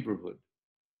your neighborhood.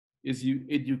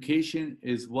 Education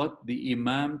is what the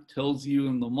imam tells you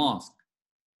in the mosque.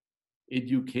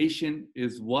 Education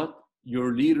is what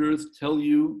your leaders tell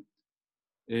you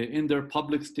in their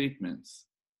public statements.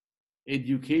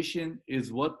 Education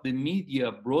is what the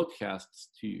media broadcasts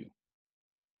to you.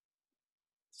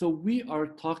 So we are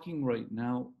talking right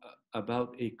now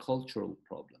about a cultural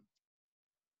problem.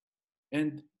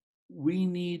 And we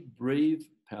need brave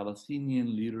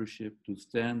Palestinian leadership to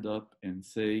stand up and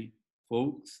say,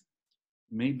 folks,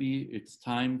 maybe it's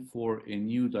time for a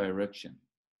new direction.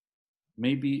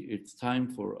 Maybe it's time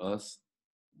for us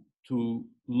to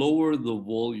lower the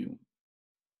volume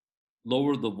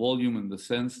in the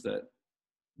sense that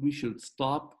we should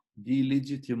stop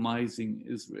delegitimizing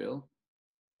Israel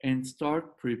and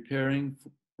start preparing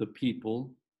the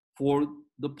people for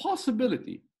the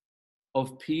possibility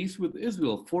of peace with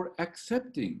Israel, for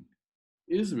accepting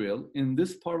Israel in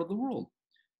this part of the world.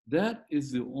 That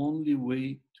is the only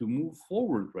way to move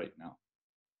forward right now.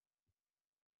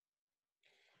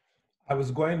 I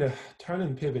was going to turn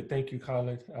and pivot, thank you,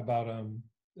 Khaled, about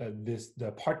the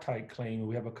apartheid claim.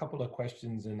 We have a couple of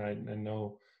questions, and I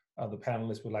know the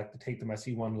panelists would like to take them. I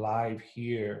see one live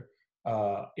here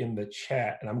in the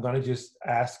chat, and I'm going to just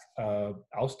ask,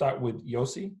 I'll start with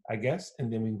Yossi, I guess,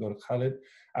 and then we can go to Khaled.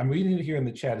 I'm reading it here in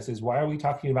the chat. It says, why are we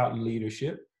talking about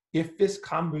leadership if this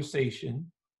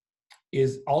conversation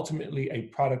is ultimately a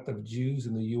product of Jews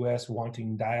in the US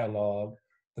wanting dialogue?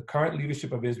 The current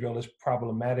leadership of Israel is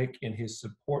problematic in his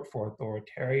support for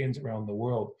authoritarians around the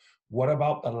world. What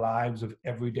about the lives of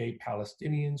everyday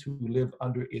Palestinians who live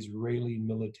under Israeli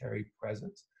military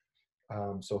presence?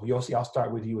 So Yossi, I'll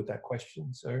start with you with that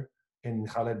question, sir. And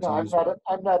Khaled,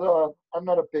 No, I'm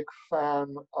not a big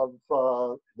fan of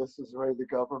this Israeli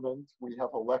government. We have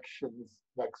elections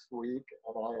next week,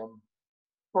 and I am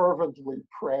fervently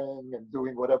praying and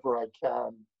doing whatever I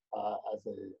can as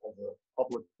a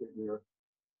public figure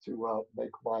to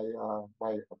make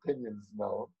my opinions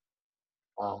known.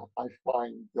 I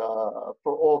find,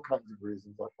 for all kinds of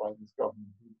reasons, I find this government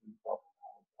deeply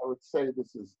problematic. I would say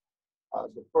this is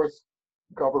the first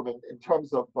government, in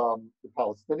terms of the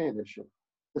Palestinian issue,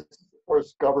 this is the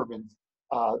first government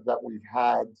that we've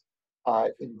had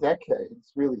in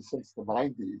decades, really since the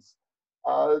 90s,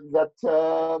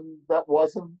 that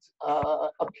wasn't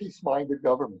a peace-minded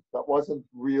government, that wasn't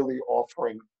really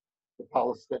offering the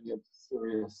Palestinians a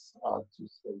serious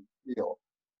two-state deal.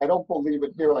 I don't believe,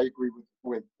 and here I agree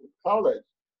with Khaled,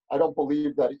 I don't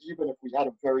believe that even if we had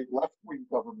a very left-wing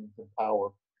government in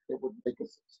power, it would make a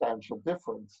substantial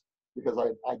difference, because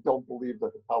I don't believe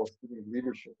that the Palestinian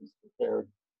leadership is prepared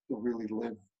to really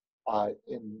live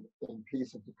in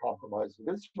peace and to compromise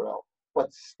with Israel.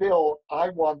 But still, I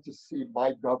want to see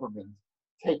my government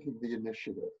taking the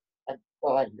initiative and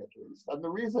trying at least. And the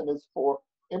reason is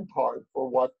in part, for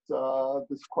what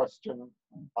this question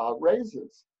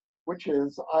raises, which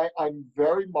is I'm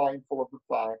very mindful of the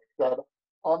fact that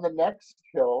on the next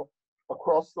hill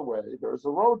across the way, there's a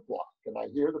roadblock. And I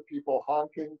hear the people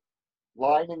honking,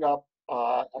 lining up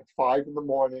at 5 in the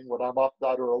morning. When I'm up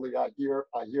that early, I hear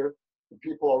the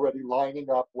people already lining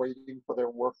up, waiting for their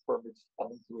work permits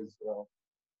coming to Israel.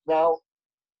 Now,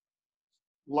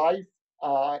 life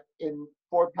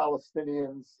for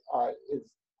Palestinians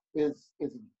is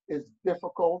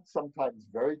difficult, sometimes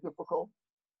very difficult.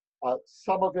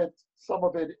 Some of it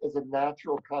is a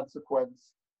natural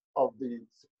consequence of the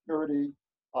security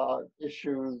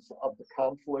issues of the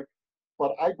conflict.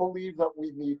 But I believe that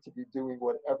we need to be doing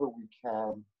whatever we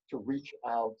can to reach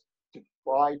out, to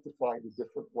try to find a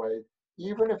different way,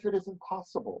 even if it isn't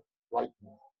possible right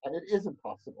now. And it isn't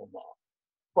possible now.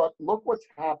 But look what's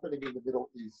happening in the Middle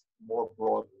East more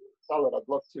broadly. Khaled, I'd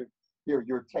love to hear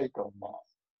your take on that.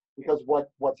 Because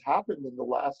what's happened in the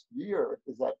last year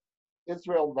is that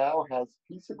Israel now has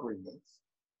peace agreements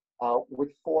with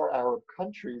 4 Arab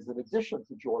countries in addition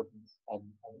to Jordan and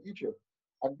Egypt.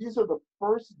 And these are the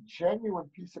first genuine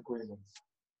peace agreements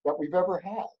that we've ever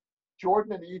had.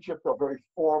 Jordan and Egypt are very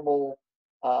formal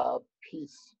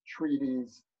peace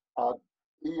treaties.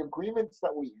 The agreements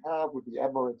that we have with the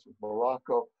Emirates, with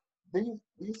Morocco,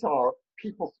 these are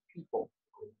people-to-people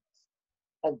agreements.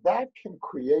 And that can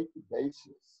create the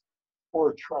basis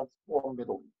for a transformed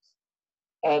Middle East.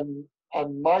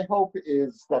 And my hope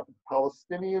is that the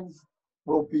Palestinians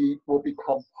will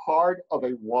become part of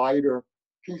a wider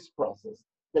peace process.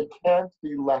 They can't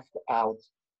be left out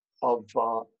of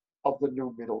the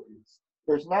new Middle East.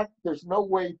 There's no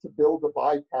way to build a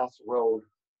bypass road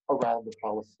around the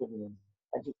Palestinians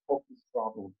and just hope this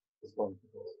problem is going to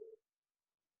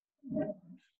go.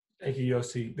 Thank you,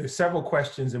 Yossi. There's several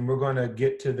questions, and we're going to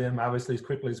get to them obviously as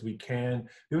quickly as we can.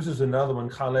 This is another one,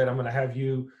 Khaled. I'm going to have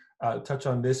you touch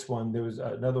on this one. There was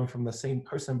another one from the same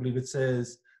person. I believe it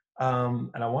says,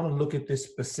 and I want to look at this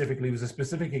specifically. It was a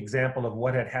specific example of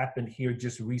what had happened here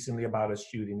just recently about a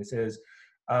shooting. It says,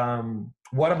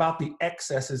 what about the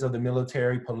excesses of the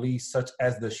military police, such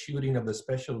as the shooting of the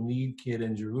special need kid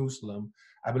in Jerusalem?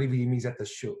 I believe he means at the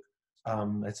Shuk.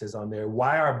 It says on there,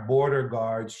 why are border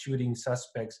guards shooting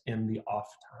suspects in the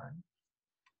off time?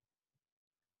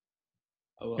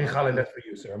 And Khaled, that's for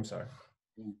you, sir. I'm sorry.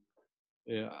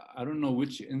 Yeah, I don't know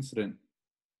which incident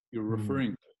you're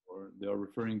referring to, or they are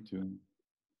referring to.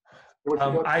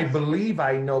 I believe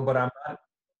I know, but I'm not.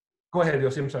 Go ahead,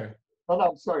 Yossi. I'm sorry. No,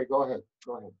 I'm sorry. Go ahead.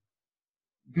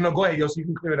 No, go ahead, Yossi. You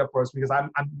can clear it up for us because I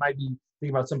might be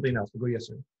thinking about something else. But go, yes,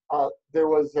 sir. There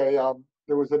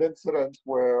was an incident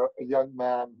where a young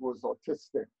man who was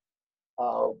autistic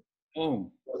was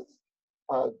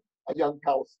a young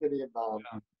Palestinian man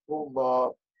whom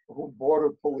border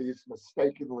police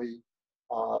mistakenly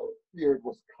feared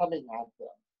was coming at them,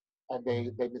 and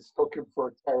they mistook him for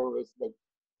a terrorist. They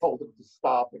told him to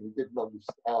stop, and he didn't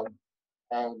understand,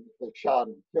 and they shot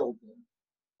and killed him.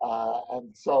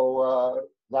 And so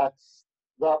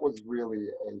that was really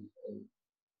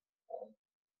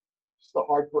just a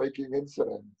heartbreaking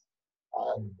incident.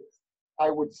 I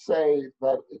would say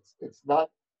that it's not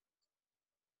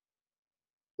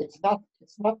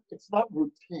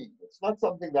routine. It's not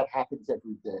something that happens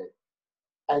every day.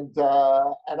 And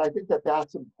I think that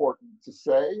that's important to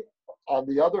say. On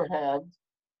the other hand,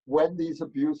 when these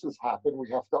abuses happen, we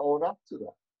have to own up to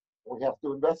them. We have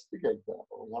to investigate them.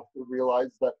 We have to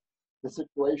realize that the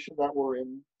situation that we're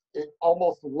in, it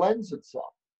almost lends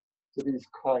itself to these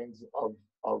kinds of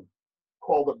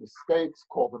call them mistakes,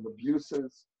 call them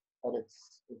abuses, and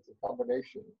it's a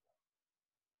combination.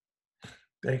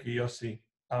 Thank you, Yossi.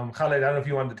 Khaled, I don't know if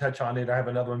you wanted to touch on it. I have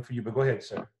another one for you, but go ahead,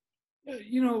 sir.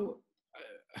 You know,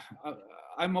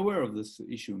 I'm aware of this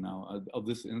issue now, of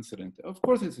this incident. Of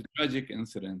course, it's a tragic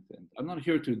incident, and I'm not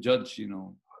here to judge,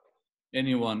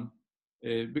 anyone,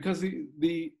 because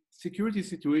the security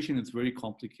situation is very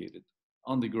complicated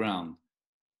on the ground.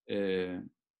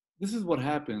 This is what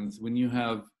happens when you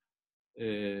have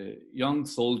young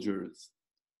soldiers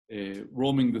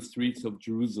roaming the streets of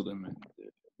Jerusalem, and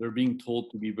they're being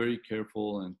told to be very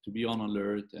careful and to be on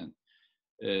alert. And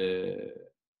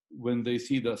when they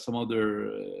see that some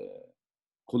other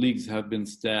colleagues have been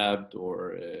stabbed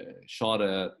or shot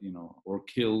at, or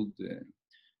killed,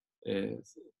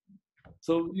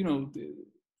 so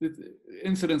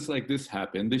incidents like this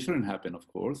happen. They shouldn't happen, of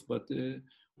course, but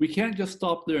we can't just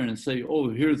stop there and say, "Oh,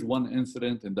 here's one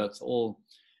incident and that's all,"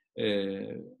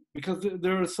 because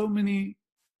there are so many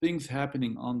things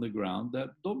happening on the ground that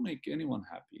don't make anyone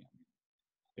happy.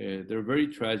 They're very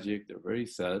tragic. They're very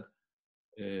sad.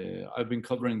 I've been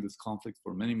covering this conflict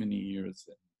for many, many years.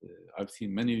 And, I've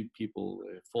seen many people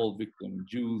fall victim,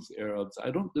 Jews, Arabs. I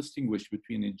don't distinguish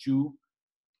between a Jew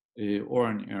or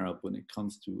an Arab when it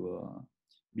comes to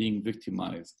being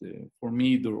victimized. For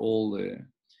me, they're all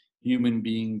human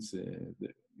beings.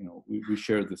 We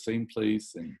share the same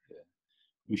place, and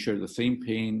we share the same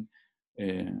pain.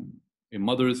 A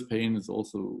mother's pain is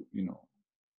also,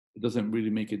 it doesn't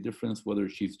really make a difference whether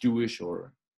she's Jewish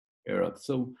or Arab.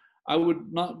 So I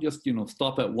would not just,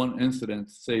 stop at one incident,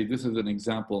 say this is an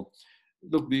example.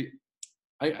 Look,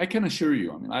 I can assure you,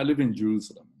 I live in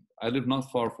Jerusalem. I live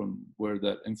not far from where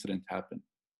that incident happened.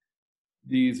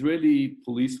 The Israeli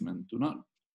policemen do not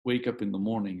wake up in the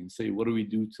morning and say, what do we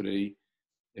do today?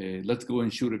 Let's go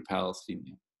and shoot a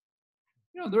Palestinian.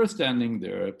 They're standing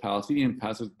there. A Palestinian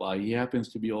passes by. He happens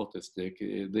to be autistic.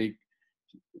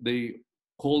 They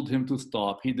called him to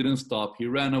stop. He didn't stop. He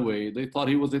ran away. They thought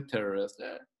he was a terrorist.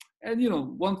 And,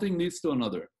 one thing leads to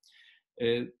another.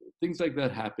 Things like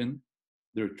that happen.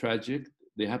 They're tragic.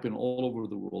 They happen all over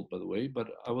the world, by the way. But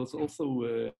I was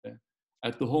also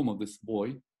at the home of this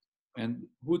boy. And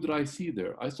who did I see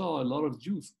there? I saw a lot of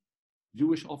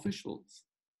Jewish officials,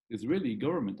 Israeli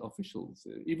government officials,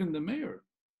 even the mayor,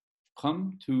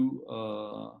 come to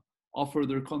offer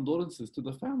their condolences to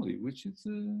the family, which is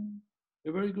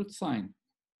a very good sign.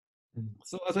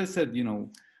 So as I said,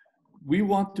 we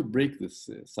want to break this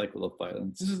cycle of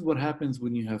violence. This is what happens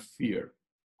when you have fear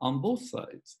on both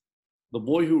sides. The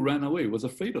boy who ran away was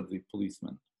afraid of the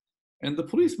policeman, and the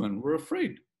policemen were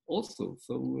afraid also.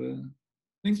 So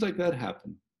things like that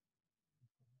happen,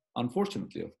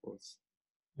 unfortunately, of course.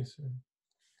 Yes, sir.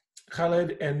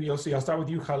 Khaled and Yossi, I'll start with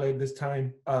you, Khaled, this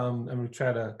time. I'm going to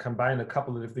try to combine a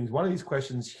couple of different things. One of these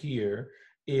questions here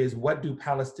is, what do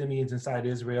Palestinians inside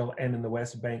Israel and in the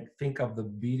West Bank think of the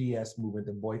BDS movement,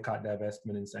 the boycott,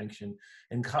 divestment, and sanction?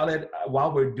 And Khaled,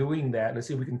 while we're doing that, let's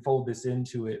see if we can fold this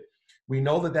into it. We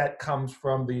know that comes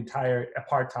from the entire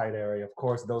apartheid area. Of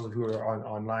course, those of you who are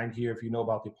online here, if you know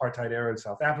about the apartheid era in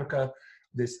South Africa,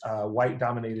 this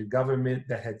white-dominated government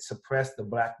that had suppressed the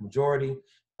Black majority.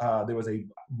 There was a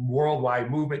worldwide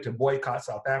movement to boycott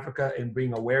South Africa and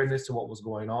bring awareness to what was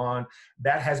going on.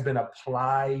 That has been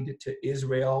applied to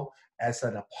Israel as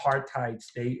an apartheid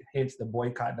state, hence the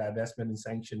boycott, divestment, and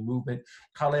sanction movement.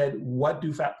 Khaled, what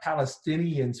do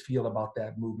Palestinians feel about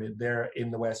that movement there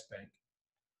in the West Bank?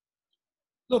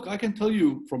 Look, I can tell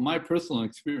you from my personal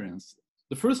experience,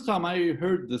 the first time I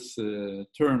heard this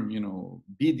term,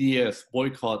 BDS,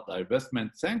 boycott,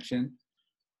 divestment, sanction,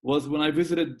 was when I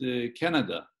visited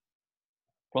Canada,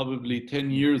 probably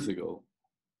 10 years ago.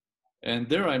 And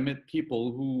there I met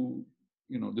people who,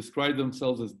 described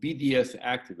themselves as BDS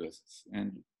activists.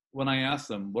 And when I asked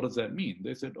them, what does that mean?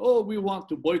 They said, oh, we want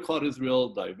to boycott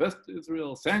Israel, divest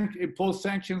Israel, impose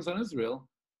sanctions on Israel.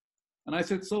 And I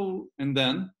said, so, and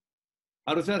then,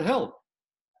 how does that help?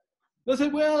 They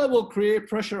said, well, it will create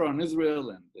pressure on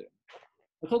Israel. And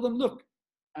I told them, look,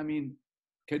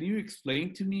 can you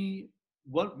explain to me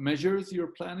what measures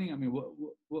you're planning?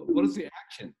 What is the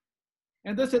action?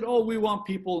 And they said, oh, we want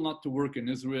people not to work in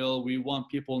Israel. We want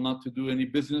people not to do any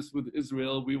business with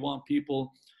Israel. We want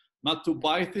people not to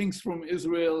buy things from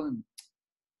Israel. And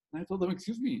I told them,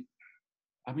 excuse me,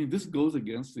 this goes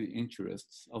against the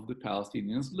interests of the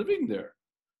Palestinians living there.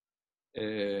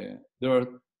 There are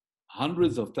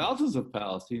hundreds of thousands of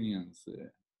Palestinians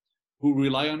who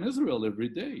rely on Israel every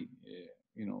day,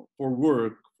 for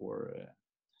work, for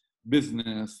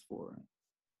business,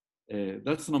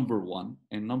 that's number one.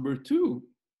 And number two,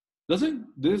 doesn't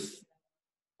this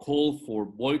call for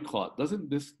boycott, doesn't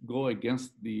this go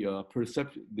against the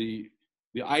perception, the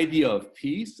idea of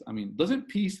peace? Doesn't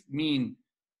peace mean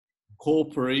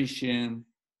cooperation,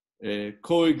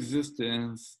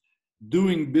 coexistence,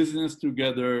 doing business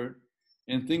together,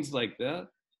 and things like that?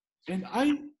 And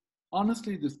I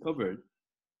honestly discovered,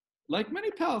 like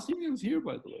many Palestinians here,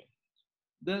 by the way,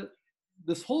 that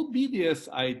this whole BDS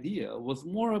idea was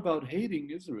more about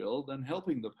hating Israel than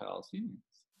helping the Palestinians.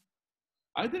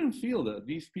 I didn't feel that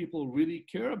these people really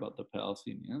care about the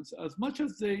Palestinians as much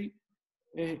as they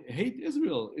hate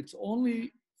Israel. It's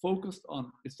only focused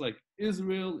on, it's like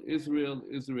Israel, Israel,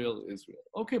 Israel, Israel.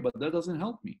 Okay, but that doesn't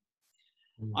help me.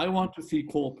 I want to see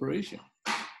cooperation.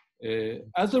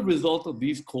 As a result of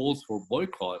these calls for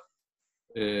boycott,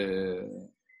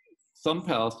 some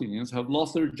Palestinians have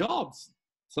lost their jobs.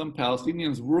 Some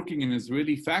Palestinians working in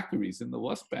Israeli factories in the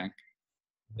West Bank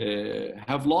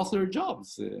have lost their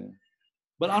jobs.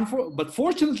 But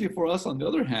fortunately for us, on the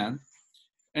other hand,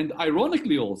 and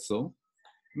ironically also,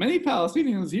 many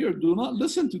Palestinians here do not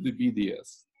listen to the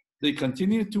BDS. They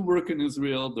continue to work in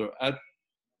Israel. They're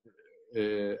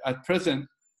at present,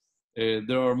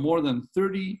 there are more than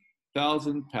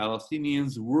 30,000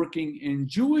 Palestinians working in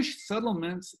Jewish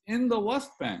settlements in the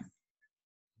West Bank.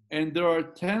 And there are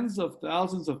tens of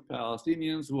thousands of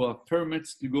Palestinians who have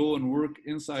permits to go and work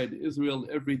inside Israel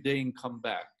every day and come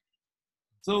back.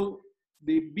 So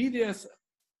the BDS,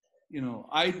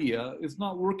 idea is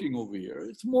not working over here.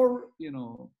 It's more,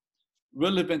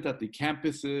 relevant at the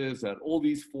campuses, at all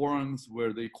these forums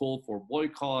where they call for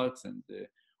boycotts and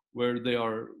where they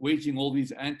are waging all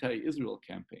these anti-Israel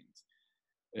campaigns.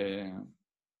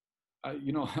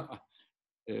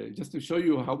 Just to show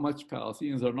you how much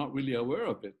Palestinians are not really aware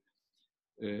of it,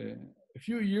 a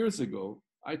few years ago,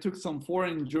 I took some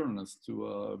foreign journalists to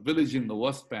a village in the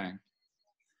West Bank.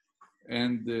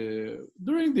 And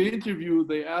during the interview,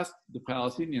 they asked the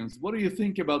Palestinians, what do you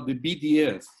think about the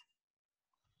BDS?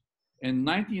 And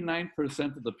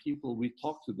 99% of the people we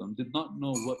talked to them did not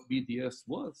know what BDS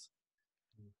was.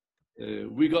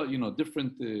 We got,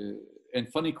 different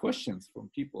and funny questions from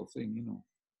people saying,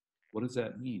 what does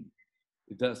that mean?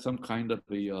 Is that some kind of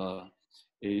a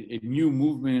new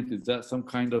movement? Is that some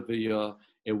kind of a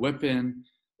weapon?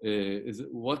 Is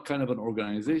it what kind of an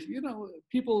organization?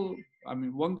 People,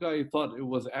 one guy thought it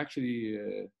was actually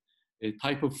a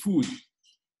type of food.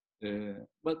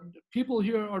 But people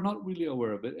here are not really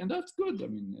aware of it, and that's good.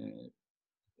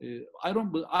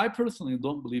 I personally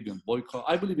don't believe in boycott.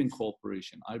 I believe in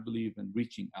cooperation. I believe in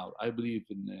reaching out. I believe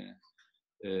in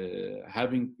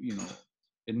having,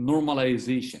 a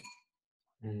normalization.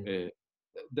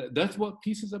 That's what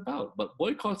peace is about. But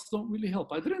boycotts don't really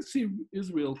help. I didn't see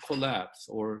Israel collapse,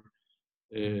 or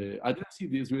I didn't see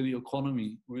the Israeli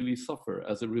economy really suffer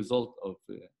as a result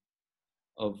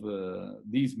of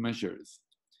these measures.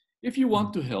 If you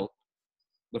want to help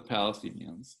the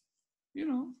Palestinians,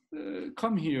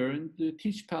 come here and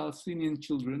teach Palestinian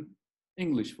children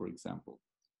English, for example.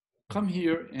 Come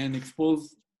here and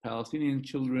expose Palestinian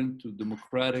children to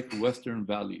democratic Western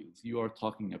values you are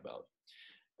talking about.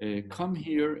 Come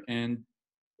here and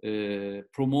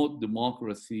promote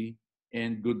democracy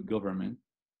and good government.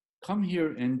 Come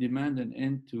here and demand an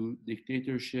end to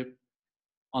dictatorship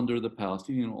under the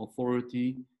Palestinian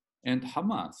Authority and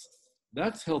Hamas.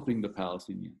 That's helping the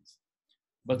Palestinians.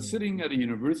 But sitting at a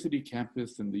university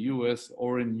campus in the US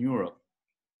or in Europe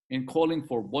and calling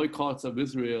for boycotts of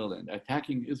Israel and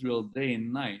attacking Israel day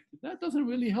and night, that doesn't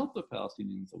really help the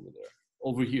Palestinians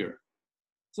over here.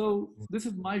 So this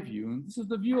is my view, and this is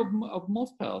the view of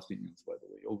most Palestinians, by the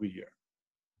way, over here.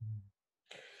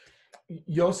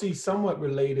 Yossi, somewhat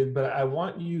related, but I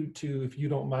want you to, if you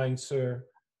don't mind, sir,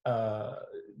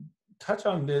 touch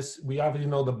on this. We obviously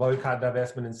know the boycott,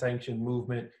 divestment, and sanction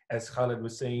movement. As Khaled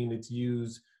was saying, it's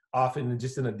used often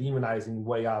just in a demonizing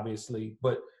way, obviously.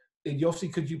 But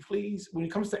Yossi, could you please, when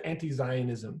it comes to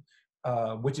anti-Zionism,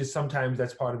 which is sometimes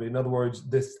that's part of it. In other words,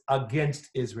 this against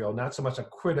Israel, not so much a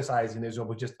criticizing Israel,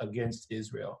 but just against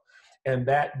Israel. And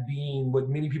that being what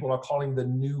many people are calling the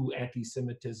new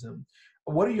anti-Semitism.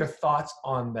 What are your thoughts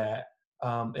on that?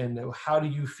 And how do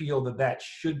you feel that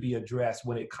should be addressed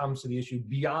when it comes to the issue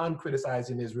beyond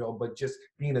criticizing Israel, but just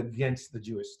being against the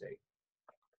Jewish state?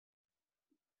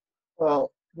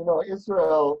 Well,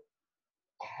 Israel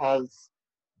has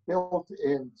built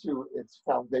into its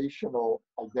foundational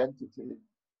identity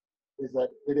is that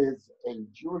it is a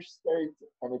Jewish state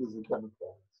and it is a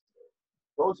democratic state.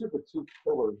 Those are the two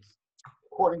pillars,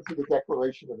 according to the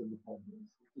Declaration of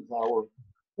Independence, which is our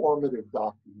formative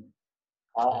document.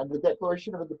 And the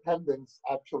Declaration of Independence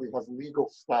actually has legal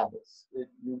status.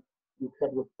 You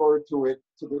can refer to it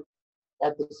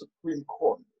at the Supreme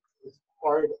Court. It's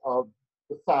part of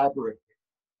the fabric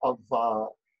of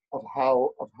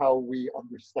how we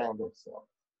understand ourselves.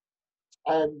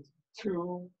 And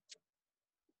to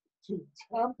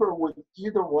tamper with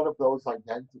either one of those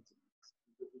identities,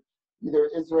 either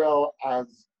Israel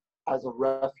as a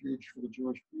refuge for the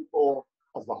Jewish people,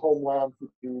 as the homeland for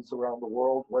Jews around the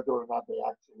world, whether or not they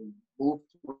actually move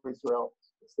to Israel,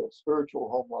 it's their spiritual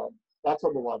homeland. That's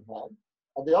on the one hand.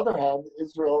 On the other hand,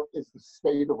 Israel is the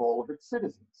state of all of its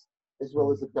citizens.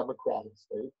 Israel is a democratic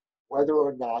state, whether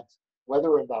or not whether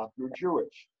or not you're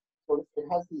Jewish. So it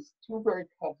has these two very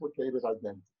complicated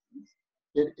identities.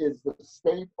 It is the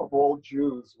state of all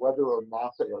Jews, whether or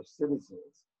not they are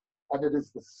citizens, and it is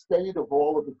the state of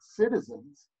all of its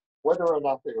citizens, whether or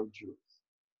not they are Jews.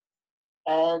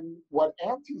 And what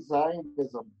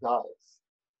anti-Zionism does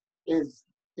is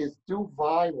do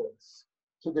violence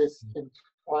to this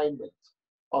entwinement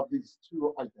of these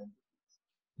two identities.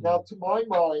 Now, to my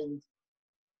mind,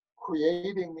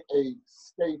 creating a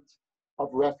state of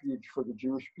refuge for the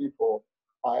Jewish people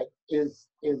is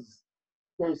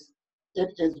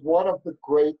one of the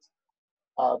great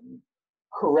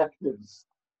correctives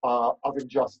of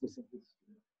injustice in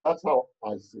history. That's how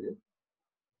I see it.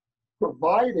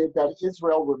 Provided that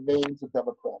Israel remains a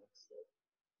democratic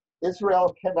state.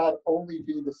 Israel cannot only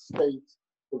be the state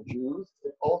for Jews,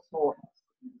 it also has to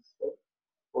be the state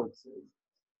for its citizens.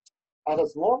 And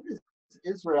as long as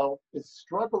Israel is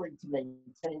struggling to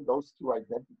maintain those two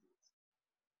identities,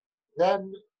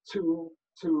 then to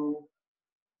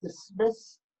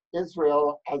dismiss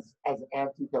Israel as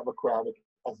anti-democratic,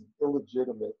 as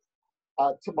illegitimate,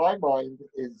 to my mind,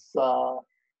 is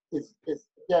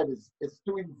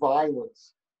doing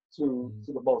violence to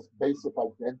the most basic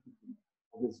identity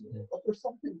of Israel. But there's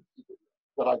something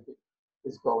that I think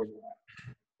is going on,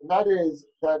 and that is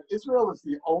that Israel is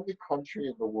the only country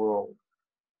in the world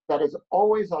that is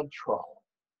always on trial.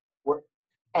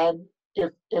 And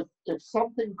if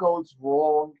something goes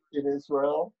wrong in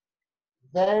Israel,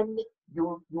 then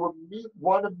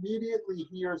one immediately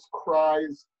hears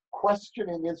cries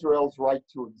questioning Israel's right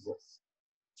to exist.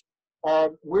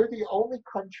 And we're the only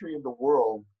country in the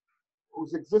world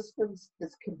whose existence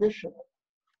is conditional.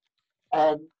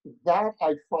 And that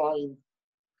I find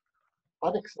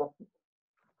unacceptable.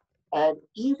 And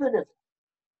even if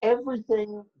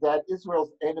everything that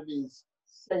Israel's enemies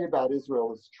say about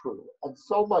Israel is true, and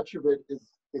so much of it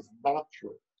is not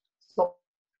true, so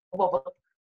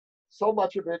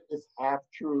much of it is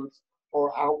half-truths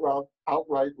or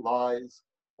outright lies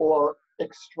or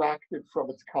extracted from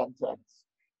its context.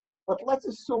 But let's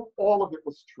assume all of it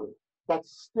was true. That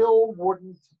still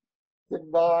wouldn't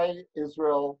deny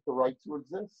Israel the right to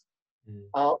exist.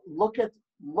 Look at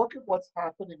what's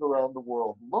happening around the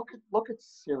world. Look at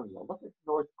Syria. Look at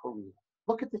North Korea.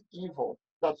 Look at the evil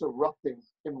that's erupting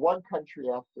in one country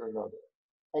after another.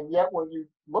 And yet, when you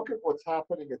look at what's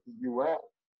happening at the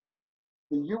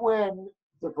UN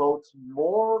devotes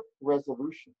more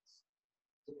resolutions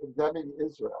to condemning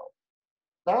Israel,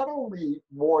 not only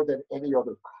more than any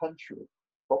other country,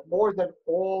 but more than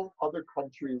all other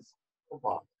countries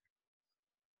combined.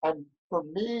 And for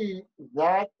me,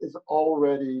 that is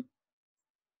already,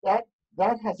 that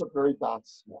has a very bad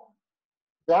smell.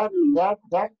 That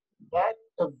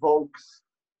evokes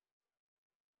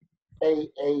a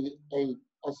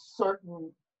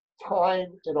certain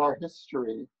time in our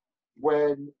history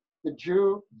when the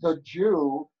Jew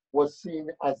was seen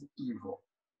as evil.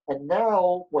 And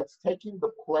now what's taking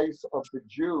the place of the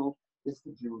Jew is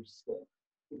the Jewish state.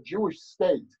 The Jewish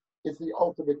state is the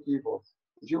ultimate evil.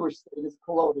 The Jewish state is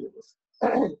colonialist,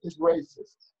 is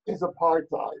racist, is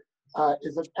apartheid,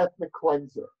 is an ethnic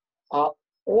cleanser.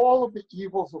 All of the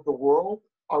evils of the world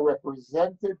are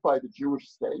represented by the Jewish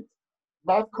state,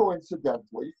 not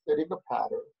coincidentally fitting a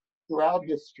pattern throughout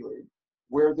history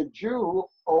where the Jew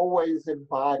always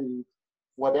embodied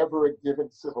whatever a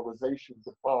given civilization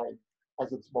defined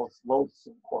as its most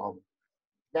loathsome quality.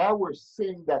 Now we're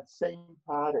seeing that same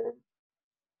pattern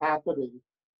happening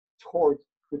toward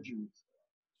the Jews.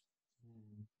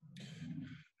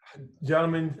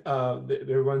 Gentlemen,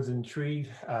 everyone's intrigued.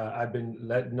 I've been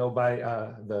let know by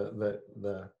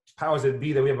the powers that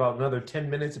be that we have about another 10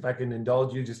 minutes. If I can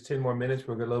indulge you, just 10 more minutes.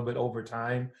 We're a little bit over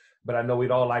time, but I know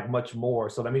we'd all like much more.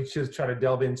 So let me just try to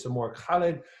delve in some more.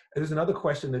 Khaled, there's another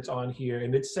question that's on here,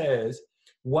 and it says,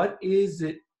 what is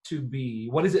it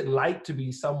like to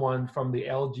be someone from the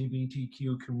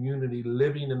LGBTQ community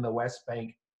living in the West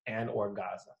Bank and or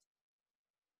Gaza?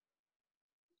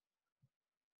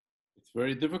 It's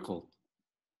very difficult.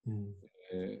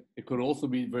 It could also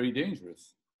be very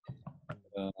dangerous.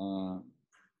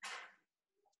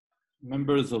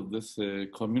 Members of this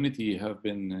community have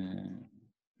been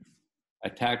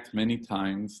attacked many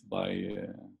times by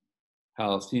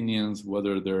Palestinians,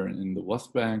 whether they're in the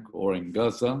West Bank or in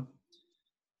Gaza.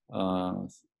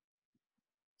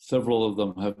 Several of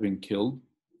them have been killed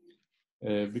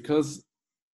because,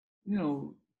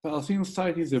 Palestinian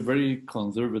society is a very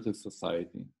conservative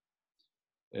society.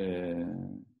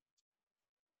 In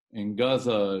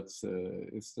Gaza,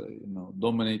 it's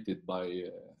dominated by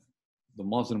the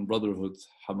Muslim Brotherhood's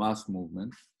Hamas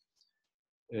movement.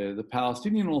 the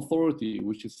Palestinian Authority,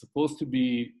 which is supposed to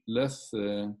be less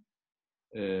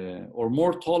or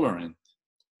more tolerant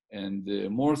and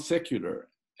more secular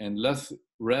and less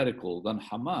radical than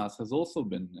Hamas, has also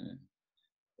been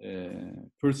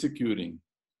persecuting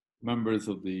members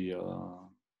of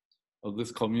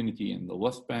this community in the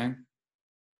West Bank.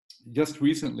 Just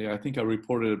recently, I think I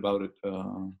reported about it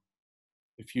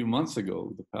a few months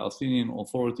ago, the Palestinian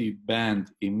Authority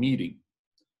banned a meeting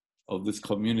of this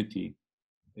community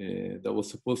that was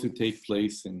supposed to take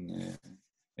place in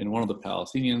one of the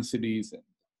Palestinian cities. And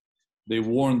they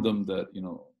warned them that, you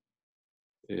know,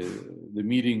 the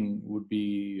meeting would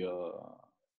be,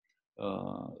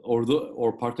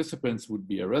 or participants would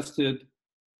be arrested.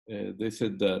 They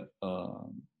said that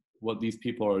what these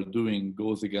people are doing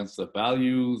goes against the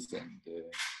values and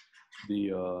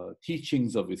the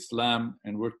teachings of Islam,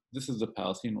 and this is the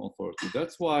Palestinian Authority.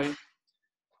 That's why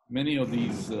many of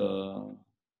these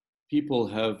people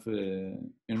have,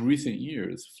 in recent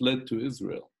years, fled to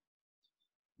Israel.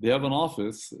 They have an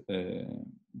office.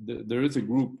 There is a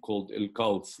group called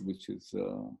El-Quds, which is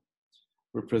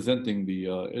representing the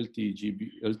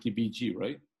LTBG,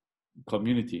 right,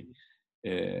 community,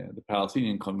 the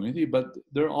Palestinian community, but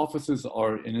their offices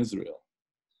are in Israel.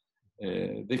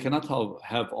 They cannot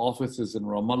have offices in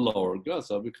Ramallah or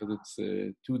Gaza because it's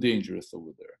too dangerous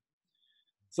over there.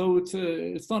 So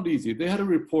it's not easy. They had a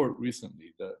report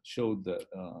recently that showed that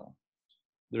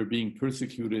they're being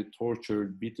persecuted,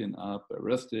 tortured, beaten up,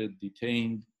 arrested,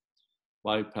 detained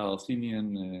by Palestinian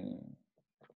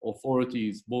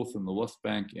authorities, both in the West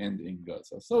Bank and in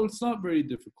Gaza. So it's not very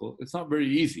difficult. It's not very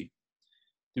easy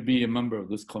to be a member of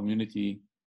this community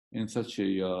in such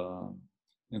a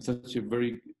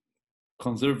very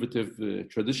conservative,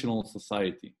 traditional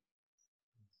society.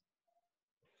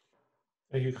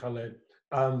 Thank you, Khaled.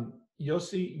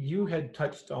 Yossi, you had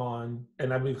touched on,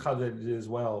 and I believe Khaled did as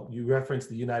well, you referenced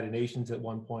the United Nations at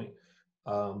one point.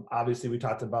 Obviously, we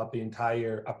talked about the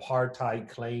entire apartheid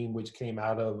claim, which came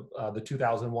out of the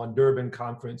 2001 Durban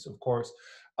conference, of course.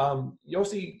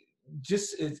 Yossi,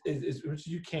 just as much as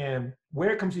you can, where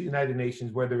it comes to the United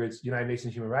Nations, whether it's United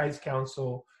Nations Human Rights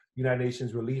Council, United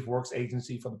Nations Relief Works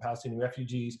Agency for the Palestinian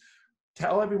Refugees,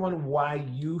 tell everyone why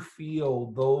you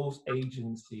feel those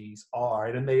agencies are,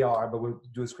 and they are, but we'll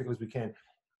do as quickly as we can,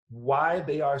 why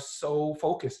they are so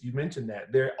focused. You mentioned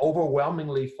that. They're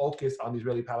overwhelmingly focused on the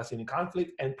Israeli-Palestinian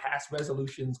conflict and pass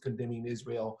resolutions condemning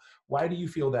Israel. Why do you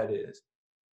feel that is?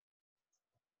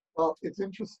 Well, it's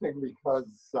interesting because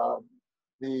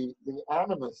the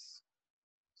animus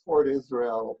toward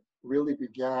Israel really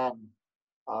began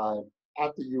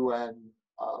at the UN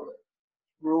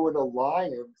through an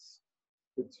alliance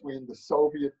between the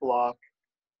Soviet bloc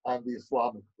and the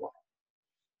Islamic bloc.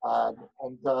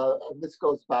 And this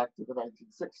goes back to the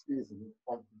 1960s and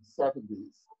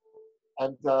 1970s.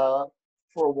 And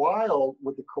for a while,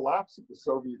 with the collapse of the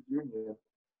Soviet Union,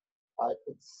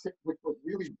 which was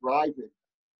really driving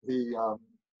the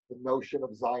notion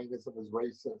of Zionism as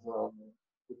racism,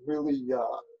 it really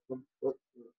the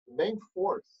main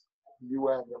force of the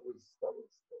UN that was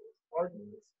targeting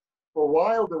this. For a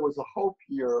while, there was a hope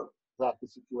here that the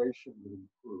situation would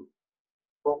improve.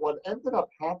 But what ended up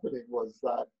happening was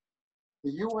that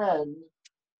the UN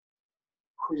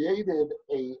created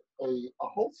a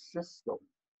whole system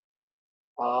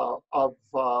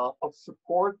of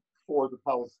support for the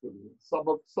Palestinians,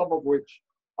 some of which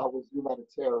was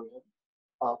humanitarian,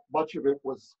 much of it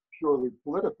was purely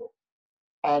political,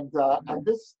 and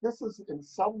this is in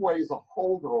some ways a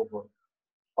holdover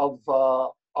of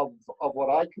what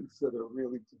I consider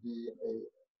really to be a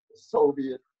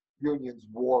Soviet Union's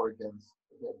war against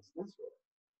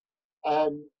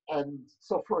Israel. And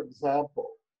so, for example,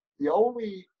 the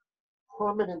only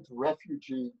permanent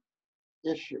refugee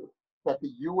issue that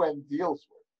the UN deals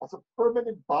with as a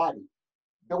permanent body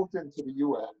built into the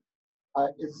UN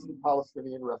is the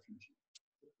Palestinian refugee.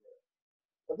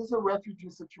 And this is a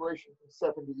refugee situation from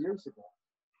 70 years ago.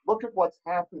 Look at what's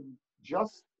happened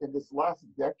just in this last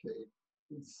decade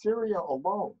in Syria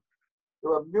alone.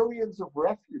 There are millions of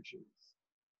refugees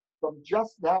from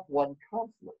just that one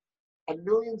conflict, and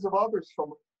millions of others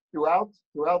from throughout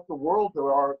the world.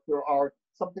 There are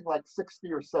something like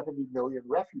 60 or 70 million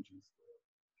refugees.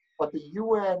 But the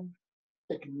UN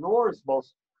ignores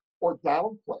most or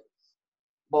downplays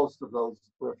most of those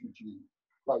refugee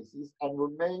crises and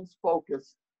remains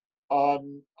focused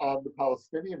on the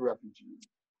Palestinian refugee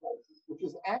crisis, which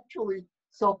is actually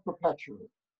self-perpetuating,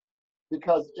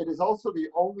 because it is also the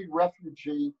only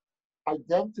refugee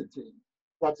identity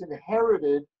that's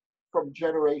inherited from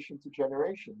generation to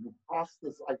generation. You pass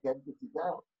this identity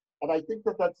down. And I think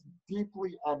that that's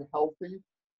deeply unhealthy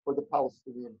for the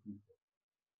Palestinian people.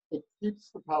 It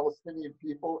keeps the Palestinian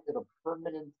people in a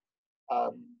permanent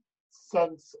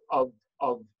sense of,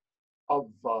 um, of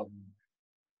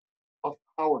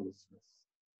powerlessness.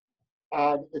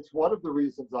 And it's one of the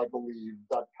reasons I believe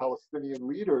that Palestinian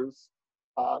leaders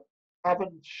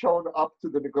haven't shown up to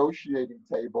the negotiating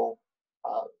table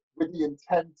with the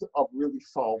intent of really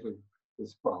solving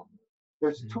this problem.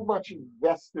 There's too much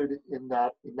invested in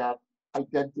that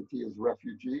identity as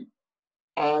refugee.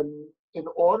 And in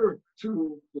order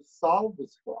to solve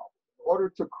this problem, in order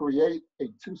to create a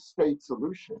two-state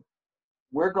solution,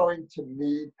 we're going to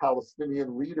need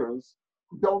Palestinian leaders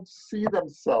who don't see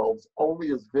themselves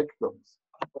only as victims,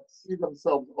 but see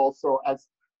themselves also as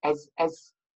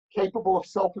capable of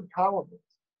self-empowerment.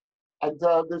 And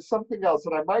there's something else,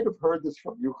 and I might have heard this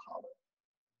from you, Khaled,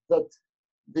 that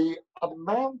the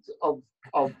amount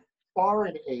of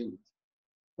foreign aid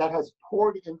that has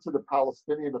poured into the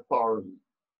Palestinian Authority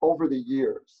over the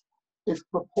years is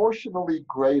proportionally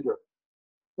greater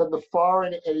than the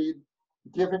foreign aid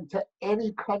given to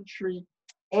any country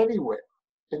anywhere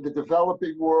in the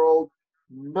developing world.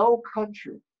 No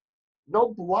country,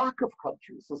 no block of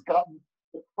countries has gotten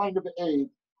the kind of aid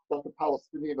that the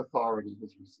Palestinian Authority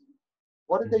has received.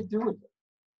 What did they do with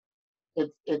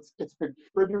it? It's been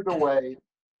frittered away.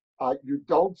 You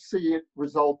don't see it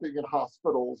resulting in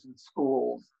hospitals and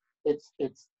schools. It's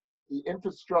the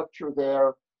infrastructure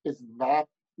there is not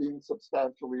being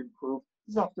substantially improved.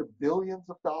 This is after billions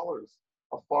of dollars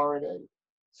of foreign aid.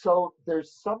 So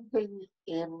there's something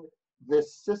in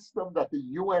this system that the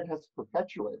UN has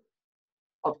perpetuated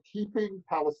of keeping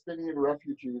Palestinian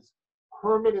refugees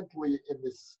permanently in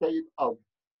this state of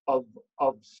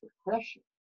suppression,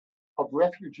 of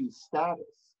refugee status.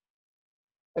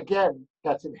 Again,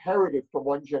 that's inherited from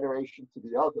one generation to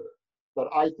the other, that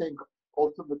I think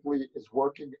ultimately is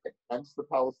working against the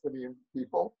Palestinian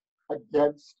people,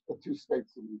 against a two-state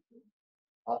solution,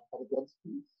 and against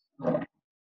peace.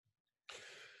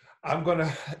 I'm going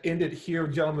to end it here,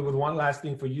 gentlemen, with one last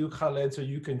thing for you, Khaled, so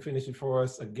you can finish it for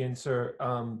us again, sir.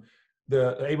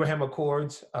 The Abraham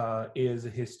Accords is a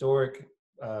historic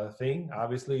thing,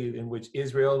 obviously, in which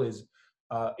Israel is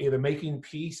either making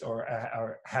peace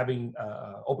or having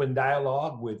open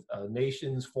dialogue with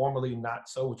nations formerly not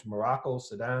so, which Morocco,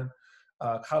 Sudan.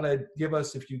 Khaled, give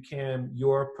us, if you can,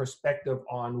 your perspective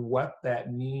on what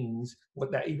that means,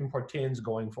 what that even portends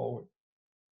going forward.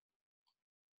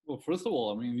 Well, first of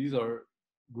all, I mean, these are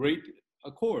great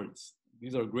accords.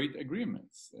 These are great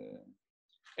agreements.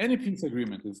 Any peace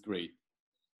agreement is great.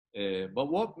 But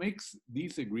what makes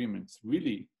these agreements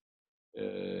really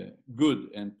good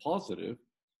and positive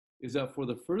is that for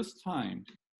the first time,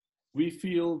 we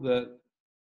feel that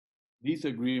these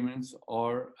agreements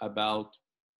are about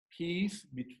peace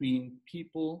between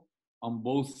people on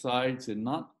both sides and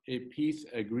not a peace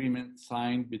agreement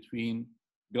signed between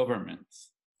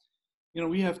governments. You know,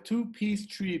 we have two peace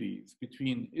treaties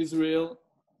between Israel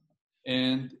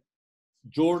and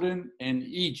Jordan and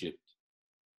Egypt.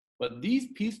 But these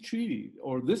peace treaties,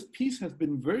 or this peace has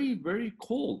been very, very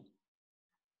cold.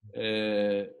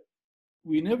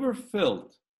 We never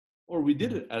felt, or we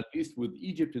did it at least with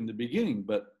Egypt in the beginning,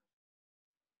 but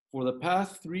for the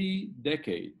past 3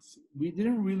 decades, we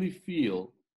didn't really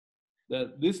feel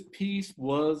that this peace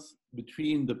was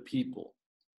between the people.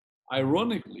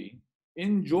 Ironically,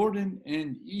 in Jordan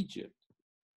and Egypt,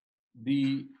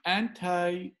 the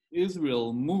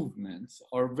anti-Israel movements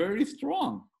are very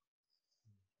strong.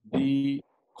 The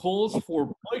calls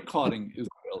for boycotting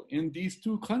Israel in these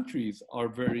two countries are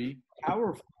very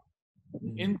powerful.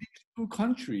 In these two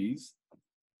countries,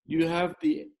 you have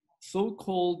the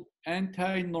so-called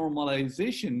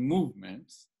anti-normalization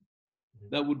movements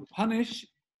that would punish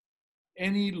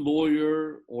any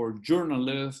lawyer or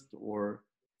journalist or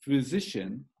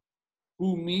physician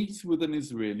who meets with an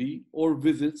Israeli or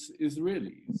visits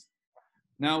Israelis.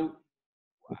 Now,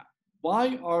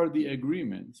 why are the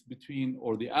agreements between,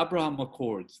 or the Abraham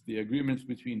Accords, the agreements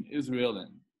between Israel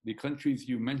and the countries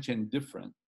you mentioned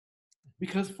different?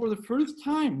 Because for the first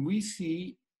time, we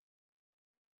see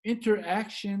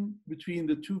interaction between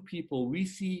the two people. We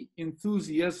see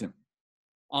enthusiasm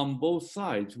on both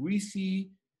sides. We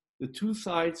see the two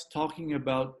sides talking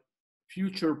about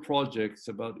future projects,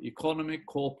 about economic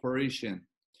cooperation.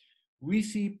 We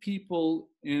see people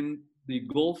in the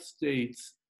Gulf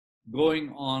states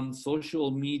going on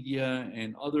social media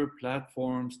and other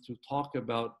platforms to talk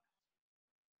about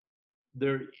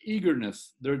their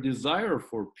eagerness, their desire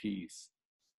for peace.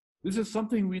 This is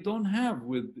something we don't have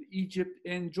with Egypt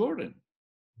and Jordan.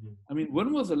 I mean,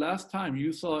 when was the last time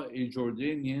you saw a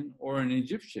Jordanian or an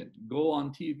Egyptian go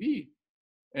on TV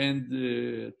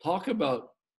and talk about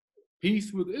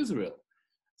peace with Israel.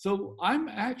 So I'm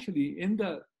actually in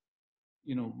that,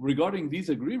 regarding these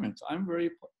agreements, I'm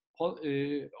very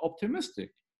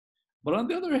optimistic. But on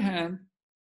the other hand,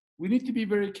 we need to be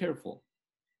very careful.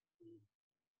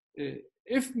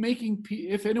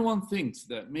 If anyone thinks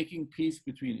that making peace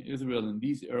between Israel and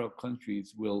these Arab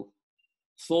countries will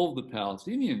solve the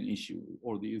Palestinian issue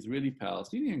or the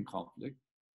Israeli-Palestinian conflict,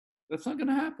 that's not going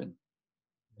to happen.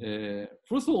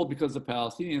 First of all, because the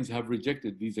Palestinians have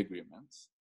rejected these agreements.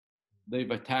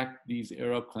 They've attacked these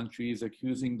Arab countries,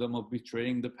 accusing them of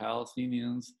betraying the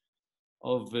Palestinians,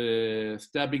 of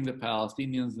stabbing the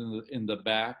Palestinians in the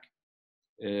back.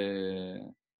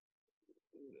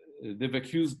 They've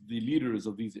accused the leaders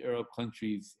of these Arab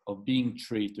countries of being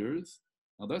traitors.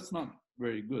 Now, that's not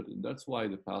very good, and that's why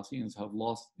the Palestinians have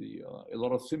lost a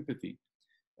lot of sympathy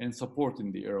and support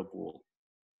in the Arab world.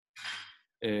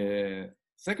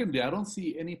 Secondly, I don't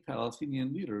see any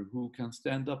Palestinian leader who can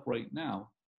stand up right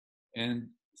now and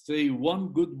say one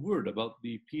good word about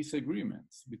the peace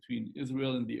agreements between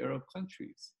Israel and the Arab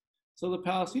countries. So the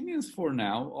Palestinians for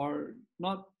now are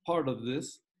not part of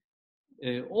this.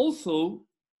 Also,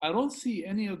 I don't see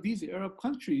any of these Arab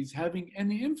countries having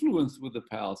any influence with the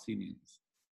Palestinians.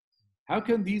 How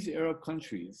can these Arab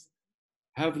countries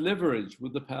have leverage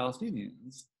with the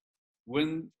Palestinians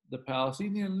when the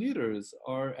Palestinian leaders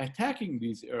are attacking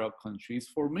these Arab countries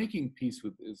for making peace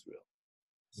with Israel?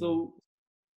 So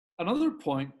another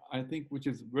point, I think, which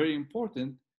is very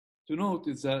important to note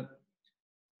is that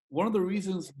one of the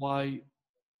reasons why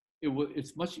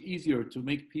it's much easier to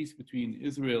make peace between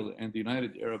Israel and the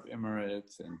United Arab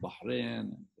Emirates and Bahrain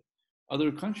and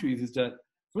other countries is that,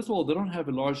 first of all, they don't have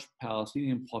a large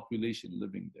Palestinian population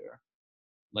living there,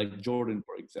 like Jordan,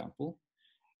 for example.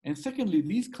 And secondly,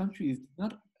 these countries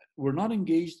were not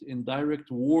engaged in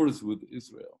direct wars with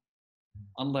Israel,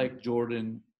 unlike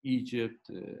Jordan, Egypt,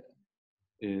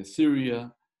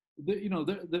 Syria.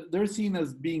 They're seen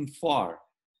as being far.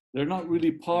 They're not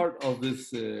really part of this.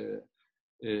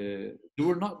 They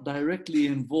were not directly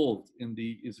involved in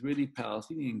the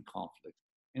Israeli-Palestinian conflict.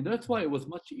 And that's why it was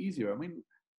much easier. I mean,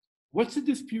 what's the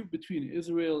dispute between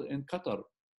Israel and Qatar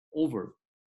over?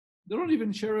 They don't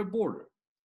even share a border.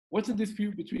 What's the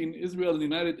dispute between Israel and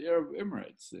the United Arab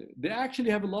Emirates? They actually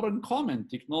have a lot in common: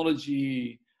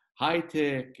 technology, high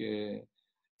tech,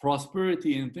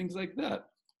 prosperity, and things like that,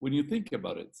 when you think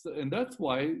about it. And that's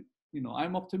why,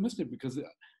 I'm optimistic, because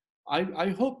I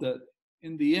hope that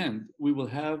in the end, we will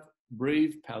have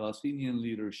brave Palestinian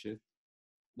leadership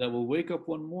that will wake up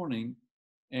one morning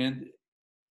and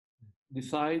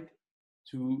decide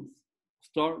to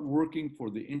start working for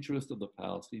the interest of the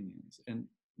Palestinians, and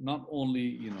not only,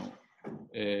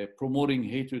 promoting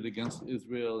hatred against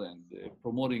Israel and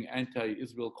promoting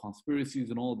anti-Israel conspiracies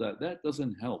and all that. That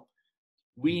doesn't help.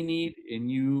 We need a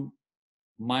new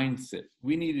mindset.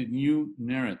 We need a new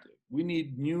narrative. We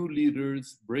need new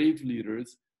leaders, brave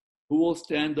leaders, who will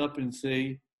stand up and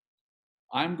say,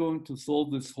 I'm going to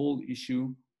solve this whole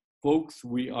issue. Folks,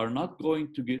 we are not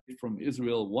going to get from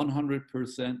Israel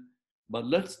 100%, but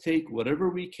let's take whatever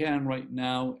we can right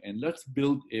now and let's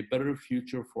build a better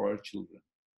future for our children.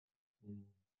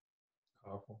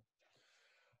 Powerful.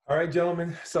 All right,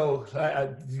 gentlemen. So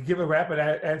give a rapid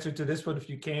answer to this one if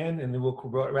you can, and then we'll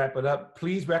wrap it up.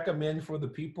 Please recommend for the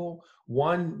people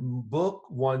one book,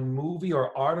 one movie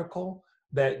or article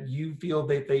that you feel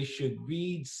that they should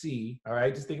read, see, all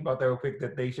right? Just think about that real quick,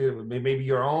 that they should, maybe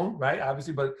your own, right?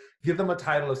 Obviously, but give them a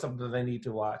title of something that they need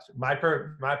to watch. My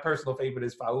personal favorite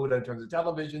is Fauda in terms of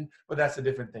television, but that's a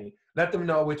different thing. Let them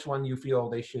know which one you feel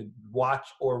they should watch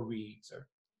or read, sir.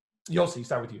 Yossi,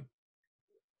 start with you.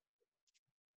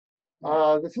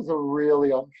 This is a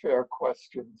really unfair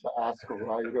question to ask a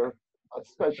writer,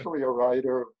 especially a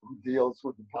writer who deals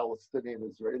with the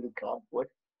Palestinian-Israeli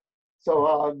conflict. So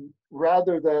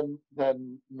rather than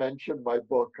mention my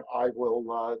book, I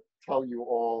will tell you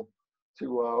all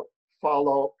to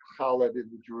follow Khaled in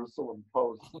the Jerusalem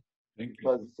Post,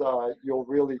 because you'll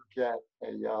really get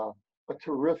a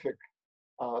terrific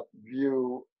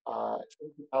view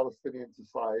into Palestinian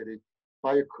society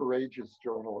by a courageous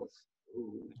journalist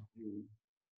who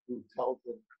really tells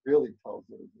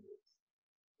it as it is.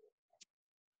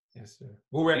 Yes, sir.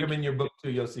 We'll recommend your book too,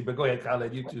 Yossi, but go ahead,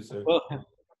 Khaled, you too, sir. Well,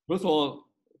 first of all,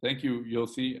 thank you,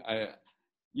 Yossi.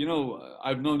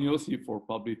 I've known Yossi for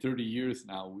probably 30 years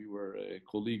now. We were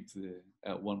colleagues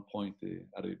at one point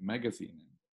at a magazine.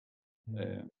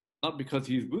 Not because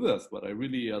he's with us, but I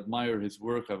really admire his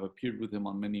work. I've appeared with him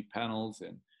on many panels,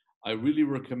 and I really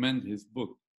recommend his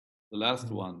book. The last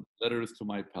one, Letters to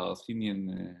My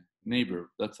Palestinian Neighbor.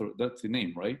 That's the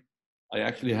name, right? I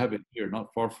actually have it here,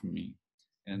 not far from me.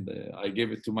 and I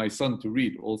gave it to my son to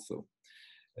read also.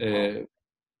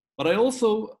 But I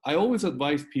always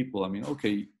advise people, I mean,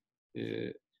 okay,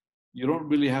 you don't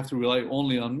really have to rely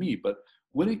only on me, but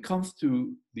when it comes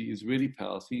to the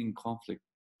Israeli-Palestinian conflict,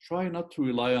 try not to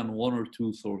rely on one or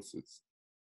two sources.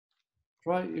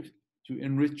 Try to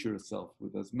enrich yourself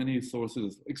with as many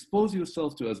sources, expose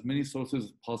yourself to as many sources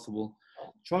as possible.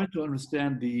 Try to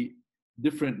understand the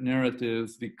different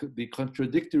narratives, the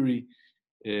contradictory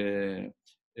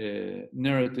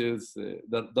narratives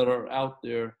that are out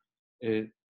there.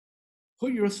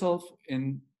 Put yourself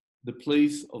in the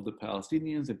place of the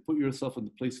Palestinians and put yourself in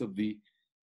the place of the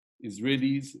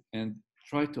Israelis and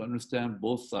try to understand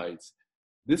both sides.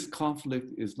 This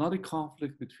conflict is not a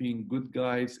conflict between good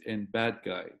guys and bad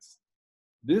guys.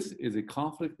 This is a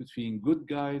conflict between good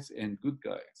guys and good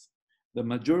guys. The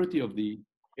majority of the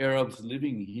Arabs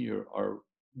living here are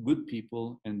good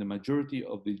people, and the majority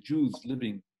of the Jews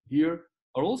living here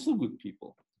are also good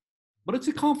people. But it's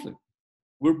a conflict.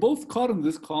 We're both caught in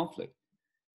this conflict.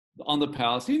 On the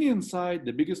Palestinian side,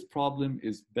 the biggest problem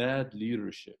is bad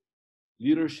leadership.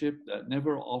 Leadership that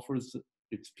never offers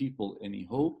its people any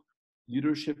hope.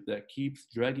 Leadership that keeps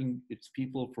dragging its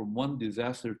people from one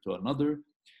disaster to another.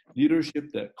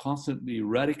 Leadership that constantly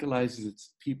radicalizes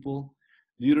its people.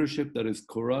 Leadership that is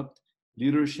corrupt.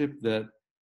 Leadership that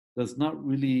does not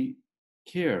really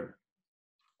care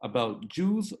about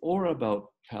Jews or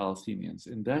about Palestinians.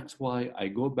 And that's why I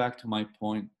go back to my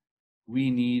point. We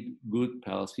need good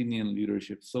Palestinian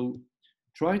leadership. So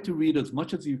try to read as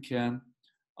much as you can.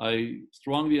 I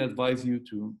strongly advise you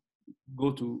to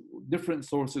go to different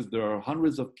sources. There are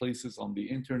hundreds of places on the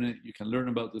internet you can learn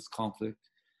about this conflict,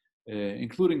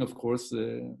 including, of course,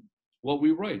 what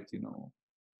we write,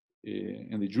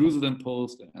 in the Jerusalem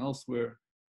Post and elsewhere.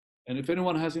 And if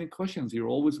anyone has any questions, you're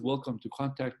always welcome to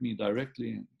contact me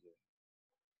directly and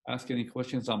ask any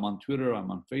questions. I'm on Twitter, I'm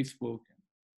on Facebook.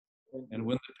 And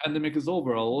when the pandemic is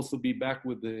over, I'll also be back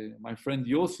with my friend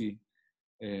Yossi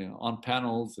on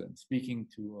panels and speaking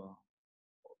to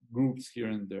groups here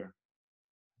and there.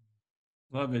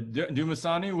 Love it.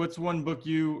 Dumisani, what's one book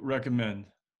you recommend?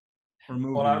 Or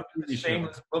movie? Well, I'm a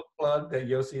shameless book plug that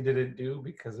Yossi didn't do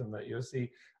because I'm not Yossi.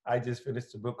 I just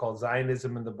finished a book called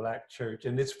Zionism in the Black Church,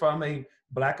 and it's from a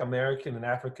Black American and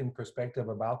African perspective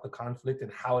about the conflict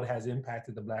and how it has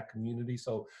impacted the Black community.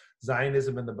 So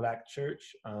Zionism in the Black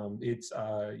Church, it's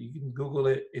you can Google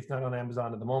it. It's not on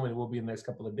Amazon at the moment. It will be in the next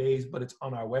couple of days, but it's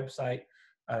on our website,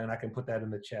 and I can put that in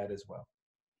the chat as well.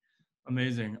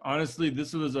 Amazing. Honestly,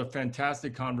 this was a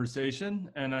fantastic conversation,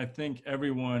 and I think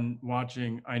everyone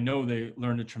watching, I know they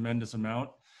learned a tremendous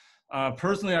amount.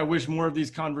 Personally, I wish more of these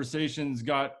conversations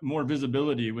got more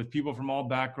visibility with people from all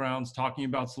backgrounds, talking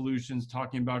about solutions,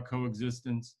 talking about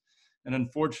coexistence. And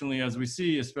unfortunately, as we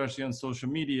see, especially on social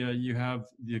media, you have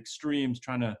the extremes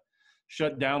trying to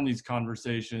shut down these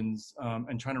conversations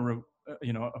and trying to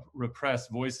repress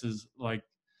voices like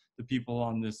the people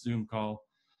on this Zoom call.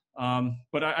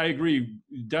 But I agree.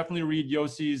 Definitely read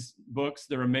Yossi's books.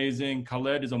 They're amazing.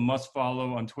 Khaled is a must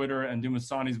follow on Twitter, and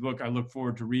Dumisani's book I look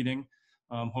forward to reading.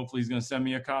 Hopefully he's going to send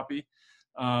me a copy.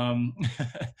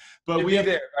 But we have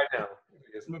there right now.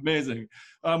 Amazing.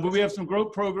 But we have some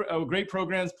great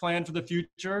programs planned for the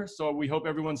future. So we hope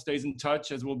everyone stays in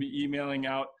touch as we'll be emailing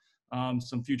out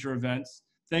some future events.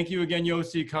 Thank you again,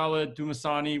 Yossi, Khaled,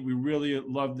 Dumisani. We really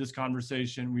loved this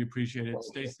conversation. We appreciate it.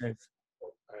 Stay safe.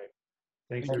 All right.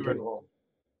 Thank you. Thank you.